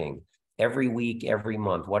stacking every week, every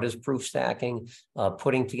month. What is proof stacking?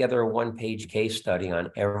 Putting together a one-page case study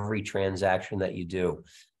on every transaction that you do.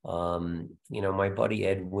 You know, my buddy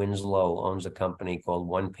Ed Winslow owns a company called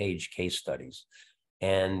One Page Case Studies.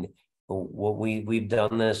 And what we've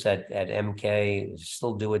done this at MK,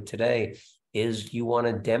 still do it today, is you want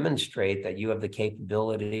to demonstrate that you have the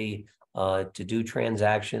capability to do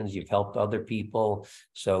transactions. You've helped other people.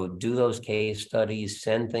 So do those case studies,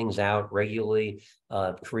 send things out regularly,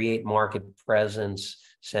 create market presence,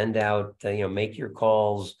 send out, make your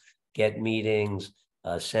calls, get meetings,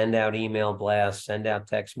 send out email blasts, send out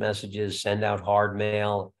text messages, send out hard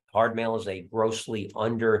mail. Hard mail is a grossly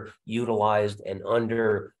underutilized and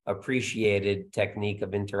underappreciated technique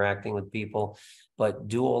of interacting with people, but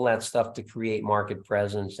do all that stuff to create market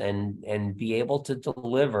presence and be able to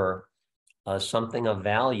deliver something of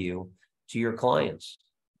value to your clients.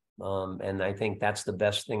 And I think that's the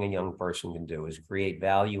best thing a young person can do, is create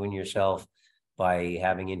value in yourself by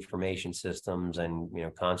having information systems and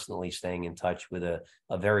constantly staying in touch with a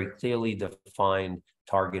very clearly defined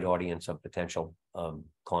target audience of potential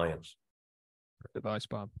clients. Good advice,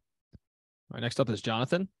 Bob. All right, next up is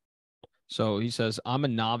Jonathan. So he says, I'm a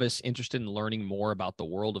novice interested in learning more about the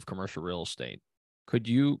world of commercial real estate. Could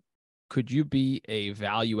you be a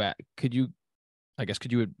value add? Could you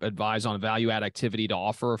advise on a value add activity to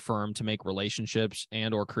offer a firm to make relationships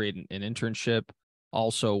and or create an internship?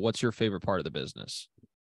 Also, what's your favorite part of the business?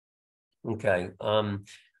 Okay.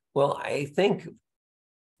 Well, I think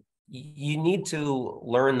you need to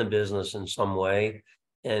learn the business in some way,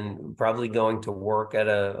 and probably going to work at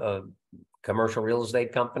a commercial real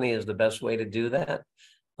estate company is the best way to do that.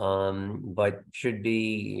 But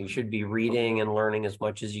you should be reading and learning as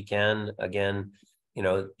much as you can. Again,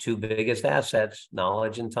 two biggest assets,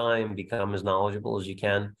 knowledge and time. Become as knowledgeable as you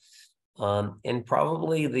can. And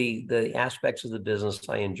probably the aspects of the business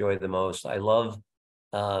I enjoy the most. I love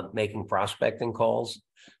making prospecting calls.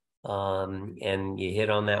 And you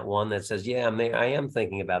hit on that one that says, yeah, I am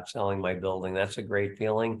thinking about selling my building. That's a great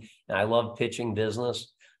feeling. And I love pitching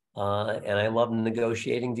business, and I love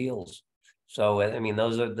negotiating deals. So, I mean,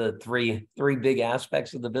 those are the three big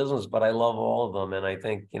aspects of the business, but I love all of them. And I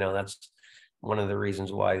think, that's one of the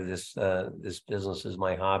reasons why this business is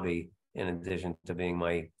my hobby, in addition to being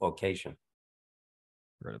my vocation.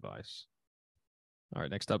 Great advice. All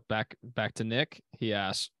right, next up, back to Nick. He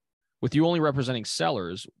asks, with you only representing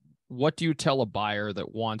sellers, what do you tell a buyer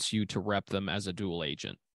that wants you to rep them as a dual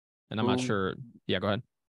agent? And I'm not sure. Yeah, go ahead.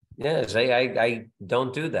 Yes, I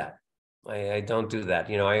don't do that. I don't do that.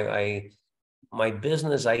 My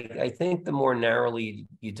business, I think the more narrowly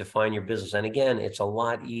you define your business, and again, it's a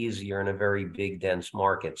lot easier in a very big, dense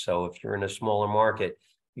market. So if you're in a smaller market,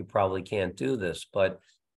 you probably can't do this. But,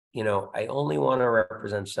 I only want to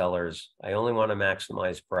represent sellers. I only want to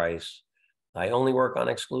maximize price. I only work on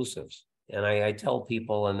exclusives. And I tell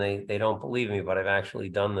people, and they don't believe me, but I've actually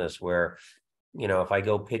done this where, if I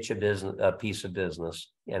go pitch a piece of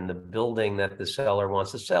business, and the building that the seller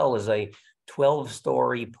wants to sell is a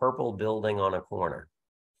 12-story purple building on a corner,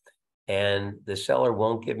 and the seller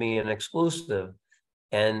won't give me an exclusive.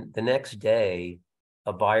 And the next day,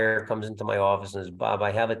 a buyer comes into my office and says, Bob,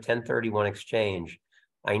 I have a 1031 exchange.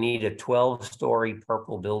 I need a 12-story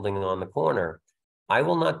purple building on the corner. I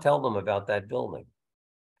will not tell them about that building,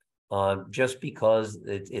 just because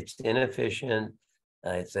it's inefficient.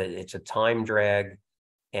 It's a time drag.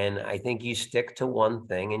 And I think you stick to one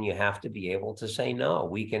thing, and you have to be able to say no.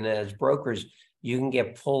 We can, as brokers, you can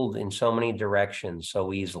get pulled in so many directions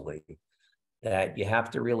so easily that you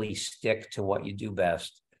have to really stick to what you do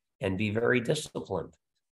best and be very disciplined.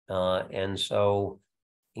 And so,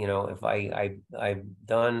 if I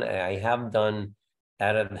have done,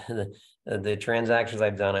 out of the transactions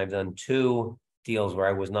I've done 2 deals where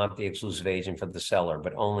I was not the exclusive agent for the seller,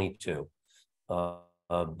 but only 2.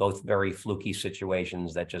 Both very fluky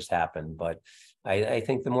situations that just happened. But I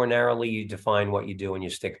think the more narrowly you define what you do and you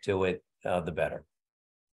stick to it, the better.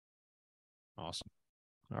 Awesome.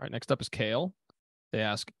 All right. Next up is Kale. They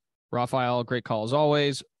ask, Raphael, great call as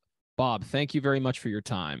always. Bob, thank you very much for your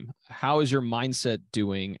time. How is your mindset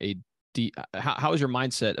how is your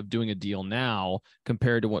mindset of doing a deal now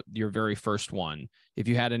compared to what your very first one? If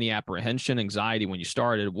you had any apprehension, anxiety when you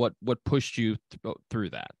started, what pushed you through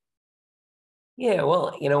that? Yeah,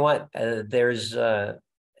 well, you know what? There's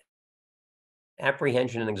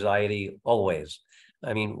apprehension and anxiety always.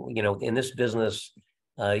 I mean, in this business,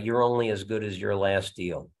 you're only as good as your last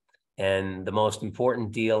deal. And the most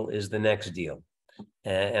important deal is the next deal.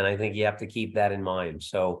 And I think you have to keep that in mind.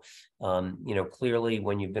 So, clearly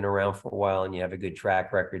when you've been around for a while and you have a good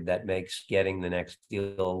track record, that makes getting the next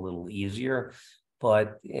deal a little easier.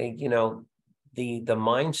 But, the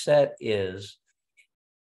mindset is,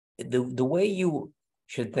 the way you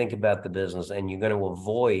should think about the business, and you're going to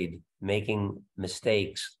avoid making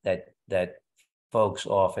mistakes that folks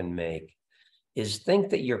often make, is think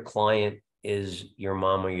that your client is your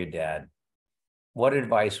mom or your dad. What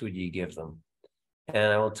advice would you give them?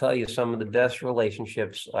 And I will tell you, some of the best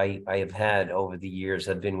relationships I have had over the years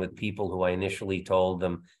have been with people who I initially told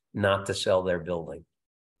them not to sell their building.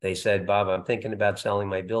 They said, Bob, I'm thinking about selling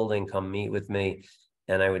my building. Come meet with me.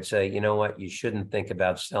 And I would say, you know what, you shouldn't think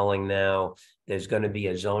about selling now. There's going to be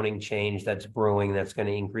a zoning change that's brewing that's going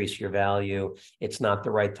to increase your value. It's not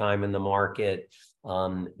the right time in the market.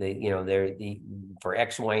 For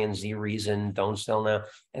X, Y, and Z reason, don't sell now.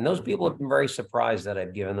 And those people have been very surprised that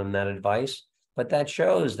I've given them that advice. But that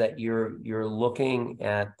shows that you're looking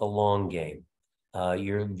at the long game.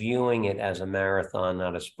 You're viewing it as a marathon,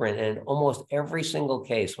 not a sprint. And in almost every single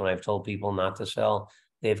case, when I've told people not to sell,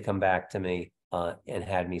 they've come back to me and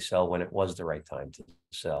had me sell when it was the right time to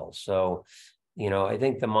sell. So, I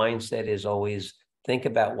think the mindset is always think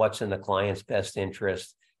about what's in the client's best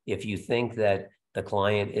interest. If you think that the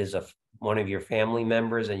client is one of your family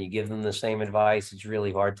members and you give them the same advice, it's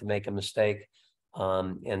really hard to make a mistake.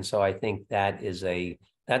 And so I think that's the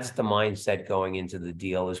mindset going into the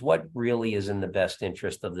deal, is what really is in the best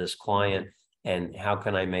interest of this client, and how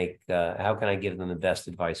can I give them the best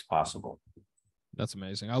advice possible? That's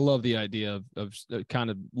amazing. I love the idea of kind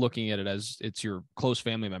of looking at it as it's your close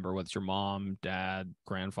family member, whether it's your mom, dad,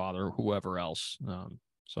 grandfather, whoever else.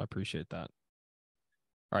 So I appreciate that.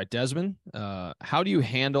 All right, Desmond, how do you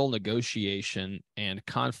handle negotiation and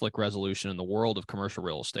conflict resolution in the world of commercial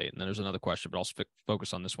real estate? And then there's another question, but I'll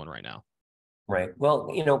focus on this one right now. Right. Well,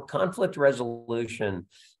 conflict resolution,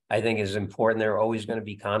 I think, is important. There are always going to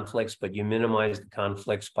be conflicts, but you minimize the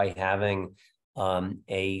conflicts by having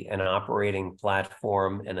an operating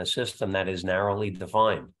platform and a system that is narrowly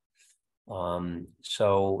defined. I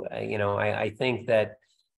think that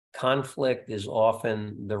conflict is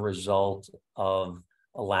often the result of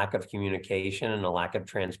a lack of communication and a lack of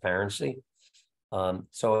transparency.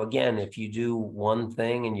 So again, if you do one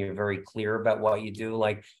thing and you're very clear about what you do,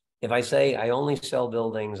 like if I say I only sell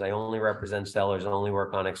buildings, I only represent sellers, I only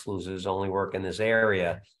work on exclusives, only work in this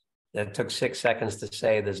area, that took 6 seconds to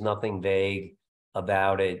say, there's nothing vague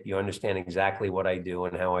about it. You understand exactly what I do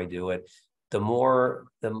and how I do it. The more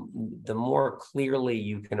clearly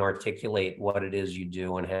you can articulate what it is you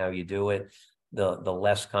do and how you do it, the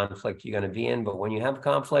less conflict you're going to be in. But when you have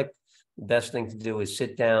conflict, the best thing to do is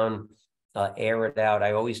sit down, air it out.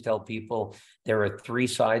 I always tell people there are three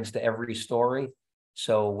sides to every story.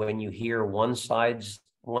 So when you hear one side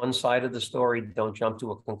of the story, don't jump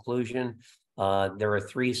to a conclusion. There are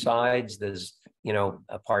three sides. There's,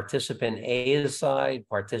 a participant A's side,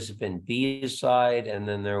 participant B's side, and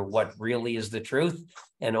then there what really is the truth.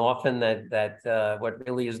 And often that what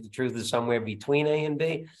really is the truth is somewhere between A and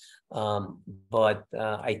B. But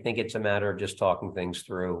I think it's a matter of just talking things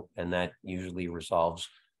through, and that usually resolves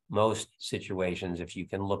most situations if you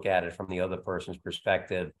can look at it from the other person's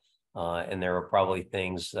perspective. And there are probably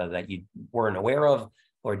things that you weren't aware of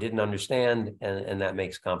or didn't understand, and that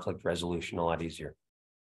makes conflict resolution a lot easier.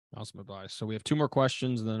 Awesome advice. So we have two more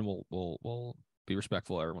questions, and then we'll be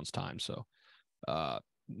respectful of everyone's time. So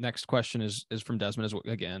next question is from Desmond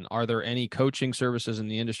again. Are there any coaching services in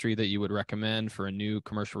the industry that you would recommend for a new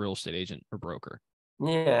commercial real estate agent or broker?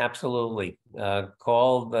 Yeah, absolutely.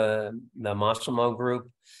 Call the Massimo Group.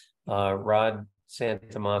 Rod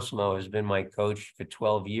Santamassimo has been my coach for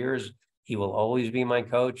 12 years. He will always be my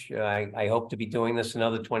coach. I hope to be doing this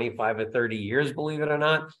another 25 or 30 years, believe it or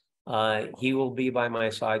not. He will be by my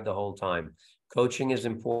side the whole time. Coaching is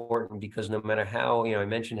important because no matter how, I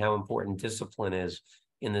mentioned how important discipline is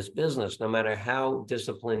in this business. No matter how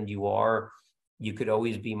disciplined you are, you could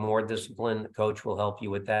always be more disciplined. Coach will help you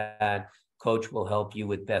with that. Coach will help you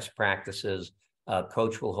with best practices.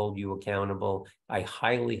 Coach will hold you accountable. I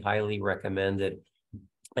highly, highly recommend it.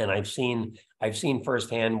 And I've seen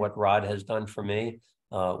firsthand what Rod has done for me.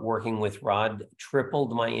 Working with Rod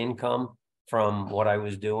tripled my income from what I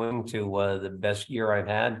was doing to the best year I've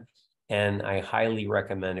had. And I highly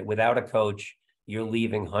recommend it. Without a coach, you're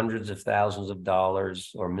leaving hundreds of thousands of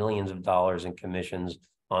dollars or millions of dollars in commissions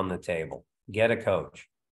on the table. Get a coach.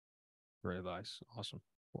 Great advice. Awesome.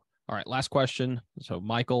 All right, last question. So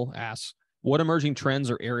Michael asks, what emerging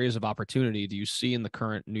trends or areas of opportunity do you see in the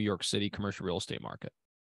current New York City commercial real estate market?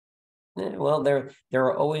 Well, there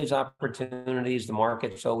are always opportunities. The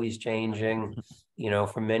market's always changing.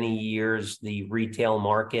 For many years, the retail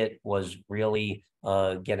market was really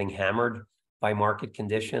getting hammered by market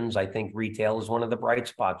conditions. I think retail is one of the bright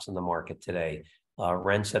spots in the market today.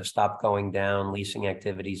 Rents have stopped going down, leasing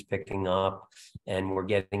activities picking up, and we're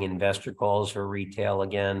getting investor calls for retail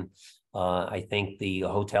again. I think the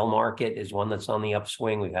hotel market is one that's on the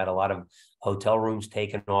upswing. We've had a lot of hotel rooms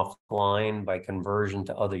taken offline by conversion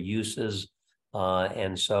to other uses.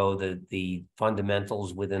 And so the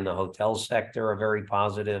fundamentals within the hotel sector are very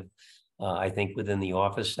positive. I think within the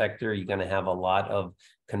office sector, you're going to have a lot of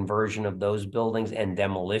conversion of those buildings and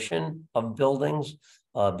demolition of buildings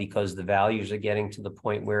because the values are getting to the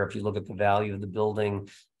point where if you look at the value of the building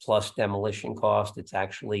plus demolition cost, it's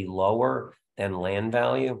actually lower than land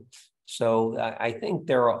value. So I think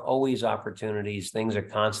there are always opportunities. Things are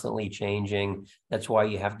constantly changing. That's why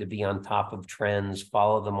you have to be on top of trends,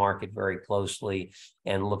 follow the market very closely,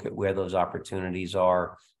 and look at where those opportunities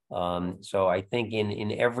are. So I think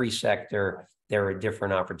in every sector, there are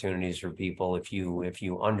different opportunities for people if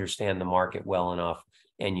you understand the market well enough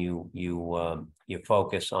and you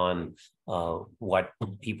focus on what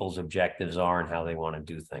people's objectives are and how they want to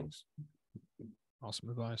do things. Awesome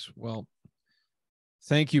advice. Well,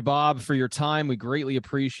 thank you, Bob, for your time. We greatly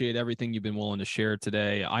appreciate everything you've been willing to share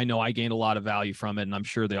today. I know I gained a lot of value from it, and I'm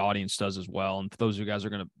sure the audience does as well. And for those of you guys who are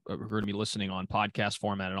going to be listening on podcast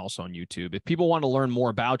format and also on YouTube, if people want to learn more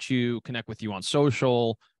about you, connect with you on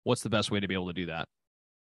social, what's the best way to be able to do that?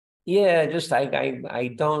 Yeah, just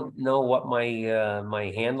I don't know what my my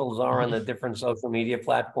handles are on the different social media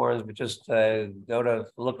platforms, but just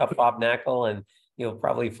look up Bob Knakal and you'll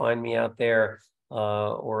probably find me out there.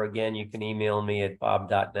 Or again, you can email me at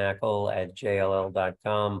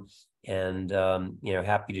bob.knakal@jll.com. And,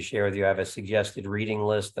 happy to share with you. I have a suggested reading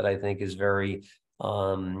list that I think is very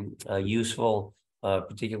useful,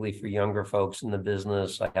 particularly for younger folks in the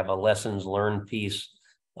business. I have a lessons learned piece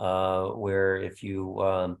where if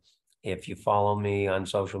you follow me on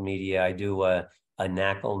social media, I do a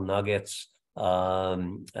Knakal Nuggets, a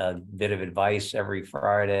bit of advice every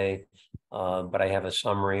Friday. But I have a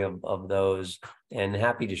summary of those and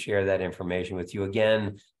happy to share that information with you.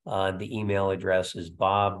 Again, the email address is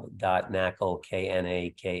bob.knakal,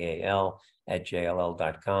 Knakal,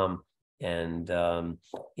 @jll.com. And,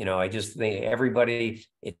 I just think everybody,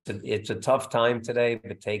 it's a tough time today,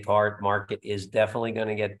 but take heart. Market is definitely going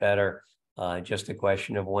to get better. Just a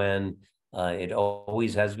question of when. It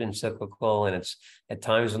always has been cyclical, and it's at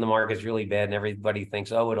times when the market's really bad and everybody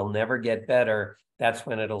thinks, oh, it'll never get better. That's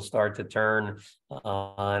when it'll start to turn.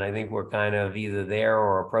 And I think we're kind of either there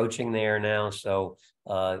or approaching there now. So,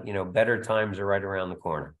 better times are right around the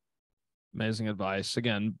corner. Amazing advice.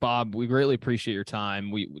 Again, Bob, we greatly appreciate your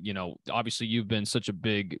time. Obviously you've been such a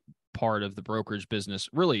big part of the brokerage business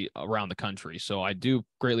really around the country. So I do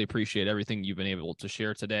greatly appreciate everything you've been able to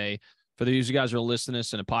share today. For those of you guys who are listening to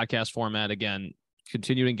this in a podcast format, again,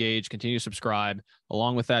 continue to engage, continue to subscribe.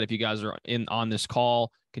 Along with that, if you guys are on this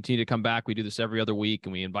call, continue to come back. We do this every other week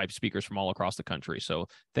and we invite speakers from all across the country. So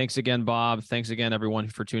thanks again, Bob. Thanks again, everyone,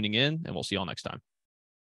 for tuning in, and we'll see you all next time.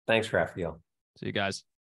 Thanks, Raphael. See you guys.